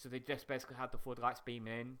 so they just basically had the floodlights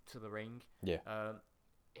beaming in to the ring. Yeah.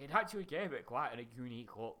 It actually gave it quite a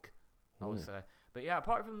unique look, I would say. But yeah,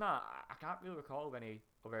 apart from that, I can't really recall of any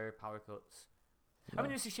other power cuts. No. I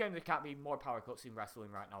mean, it's a shame there can't be more power cuts in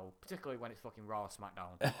wrestling right now, particularly when it's fucking Raw or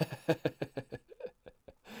SmackDown.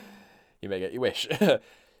 You may get your wish.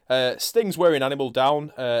 Sting's wearing Animal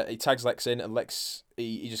down. He tags Lex in, and Lex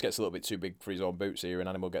he just gets a little bit too big for his own boots here, and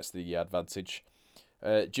Animal gets the advantage.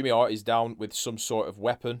 Jimmy Hart is down with some sort of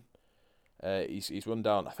weapon. He's run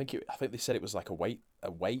down. I think they said it was like a weight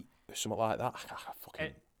or something like that.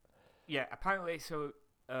 Yeah, apparently it's a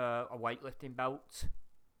weightlifting belt.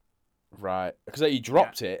 Right, because he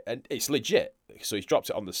dropped it, and it's legit. So he's dropped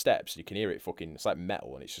it on the steps, and you can hear it fucking. It's like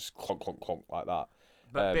metal, and it's just clonk, clonk, clonk like that.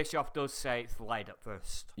 But Bischoff does say it's lead at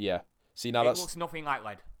first. Yeah. See, now it looks nothing like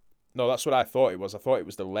lead. No, that's what I thought it was. I thought it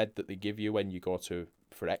was the lead that they give you when you go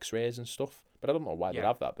for X-rays and stuff. But I don't know why they'd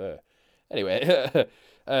have that there. Anyway,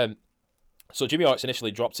 So Jimmy Hawks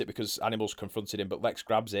initially dropped it because Animal's confronted him, but Lex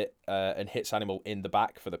grabs it and hits Animal in the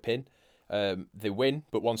back for the pin. They win,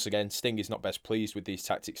 but once again, Sting is not best pleased with these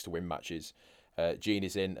tactics to win matches. Gene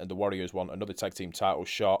is in, and the Warriors want another tag team title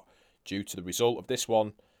shot due to the result of this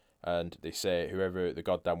one. And they say whoever the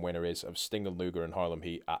goddamn winner is of Sting and Luger and Harlem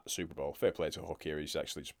Heat at Super Bowl. Fair play to Hook here. He's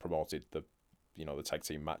actually just promoted the tag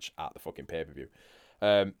team match at the fucking pay-per-view.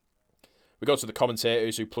 We go to the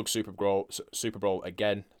commentators who plug Super Bowl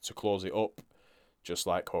again to close it up, just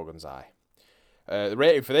like Hogan's eye. The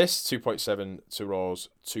rating for this 2.7 to Raw's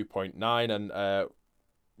 2.9, and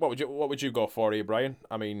what would you go for here, Brian?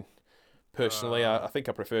 I mean, personally, I think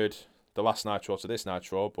I preferred the last Nitro to this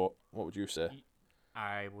Nitro, but what would you say?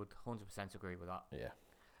 I would 100% agree with that. Yeah.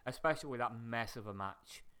 Especially with that mess of a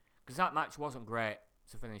match. Because that match wasn't great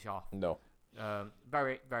to finish off. No.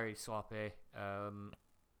 Very, very sloppy.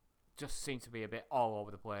 Just seemed to be a bit all over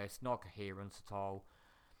the place. No coherence at all.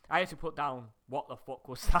 I had to put down, what the fuck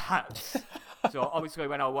was that? So obviously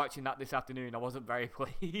when I was watching that this afternoon, I wasn't very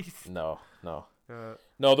pleased. No. No,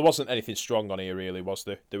 there wasn't anything strong on here, really, was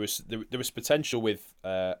there? There was potential with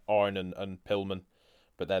Arn and Pillman,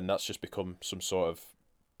 but then that's just become some sort of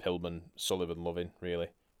Pillman-Sullivan loving, really,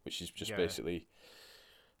 which is just basically...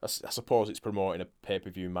 I suppose it's promoting a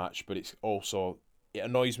pay-per-view match, but it's also... It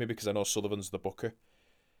annoys me because I know Sullivan's the booker,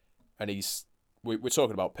 and we're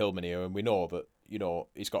talking about Pillman here, and we know that,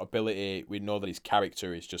 he's got ability. We know that his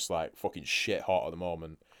character is just like fucking shit hot at the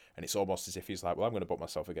moment, and it's almost as if he's like, well, I'm going to book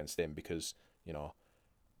myself against him because,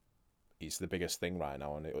 he's the biggest thing right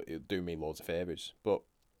now, and it'll do me loads of favours. But,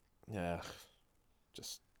 yeah,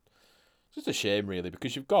 just a shame, really,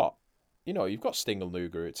 because you've got Sting and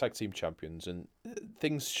Luger at tag team champions, and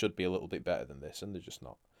things should be a little bit better than this, and they're just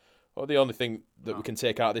not. Well, the only thing that we can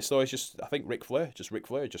take out of this, though, is just Ric Flair,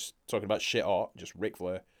 just talking about shit hot, just Ric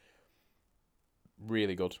Flair.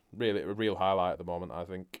 Really good, really a real highlight at the moment, I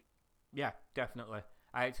think. Yeah, definitely.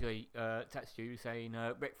 I actually texted you saying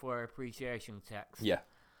Ric Flair appreciation text. Yeah.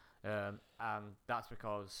 And that's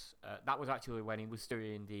because that was actually when he was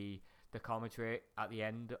doing the commentary at the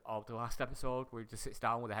end of the last episode, where he just sits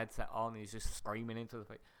down with a headset on and he's just screaming into the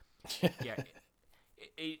thing. Yeah,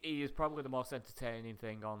 he is probably the most entertaining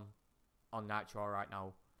thing on Nitro right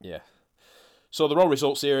now. Yeah. So the Raw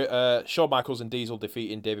results here, Shawn Michaels and Diesel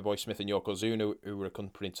defeating Davey Boy Smith and Yokozuna, who were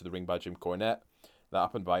accompanied to the ring by Jim Cornette. That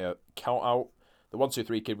happened by a count out. The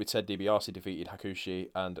 1-2-3 Kid with Ted DiBiase defeated Hakushi,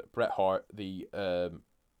 and Bret Hart, the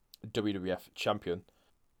WWF champion,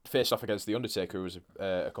 faced off against The Undertaker, who was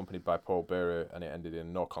accompanied by Paul Bearer, and it ended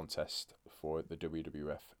in no contest for the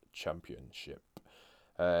WWF Championship.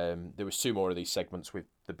 There was 2 more of these segments with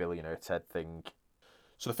the billionaire Ted thing.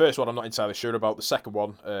 So the first one I'm not entirely sure about. The second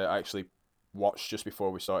one I actually watched just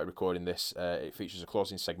before we started recording this. It features a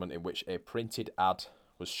closing segment in which a printed ad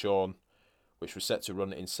was shown, which was set to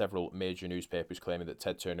run in several major newspapers, claiming that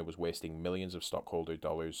Ted Turner was wasting millions of stockholder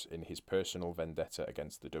dollars in his personal vendetta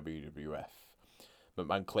against the WWF.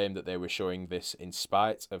 McMahon claimed that they were showing this in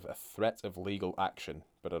spite of a threat of legal action,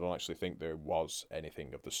 but I don't actually think there was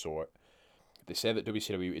anything of the sort. They say that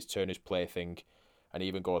WCW is Turner's plaything, and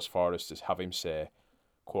even go as far as to have him say,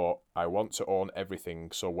 quote, "I want to own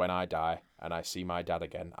everything, so when I die and I see my dad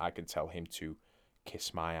again, I can tell him to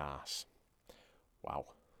kiss my ass." Wow.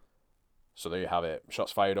 So there you have it.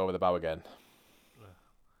 Shots fired over the bow again.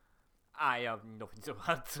 I have nothing to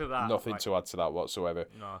add to that. Nothing to add to that whatsoever.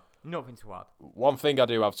 No, nothing to add. One thing I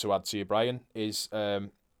do have to add to you, Brian, is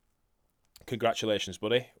congratulations,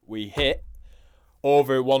 buddy. We hit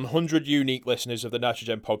over 100 unique listeners of the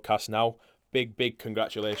Nitrogen podcast now. Big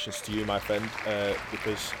congratulations to you, my friend,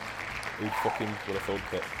 because we fucking would have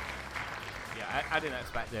thought it. Yeah, I didn't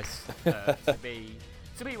expect this to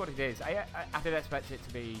be what it is. I didn't expect it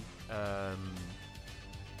to be a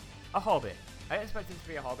hobby. I expected it to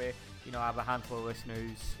be a hobby. I have a handful of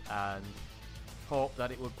listeners and hope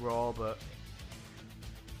that it would grow, but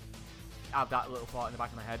I have that little thought in the back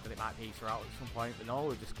of my head that it might peter out at some point. But no,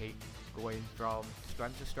 we'll just keep going from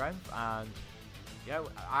strength to strength. And yeah,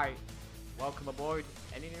 I welcome aboard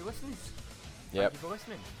any new listeners. Yep. Thank you for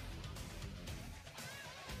listening.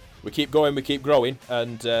 We keep going, we keep growing,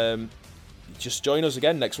 and just join us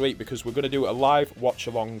again next week, because we're going to do a live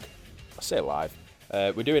watch-along. I say live.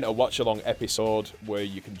 We're doing a watch-along episode where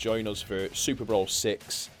you can join us for Super Bowl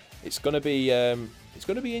 6. It's going to be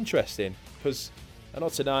interesting, because I know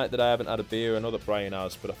tonight that I haven't had a beer. I know that Brian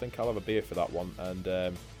has, but I think I'll have a beer for that one. And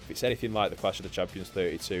if it's anything like the Clash of the Champions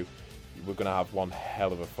 32, we're going to have one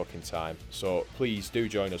hell of a fucking time. So please do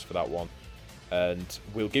join us for that one. And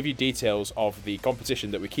we'll give you details of the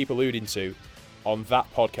competition that we keep alluding to on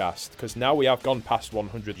that podcast, because now we have gone past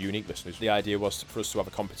 100 unique listeners. The idea was for us to have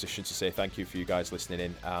a competition to say thank you for you guys listening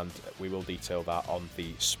in, and we will detail that on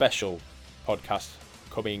the special podcast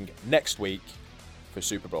coming next week for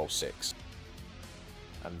Super Bowl 6.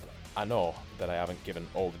 And I know that I haven't given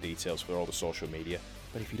all the details for all the social media,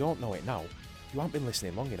 but if you don't know it now, you haven't been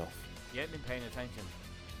listening long enough. You ain't been paying attention.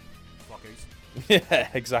 Flockers. Yeah,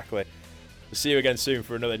 exactly. We'll see you again soon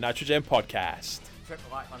for another Nitrogen podcast.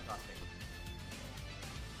 Triple like fantastic.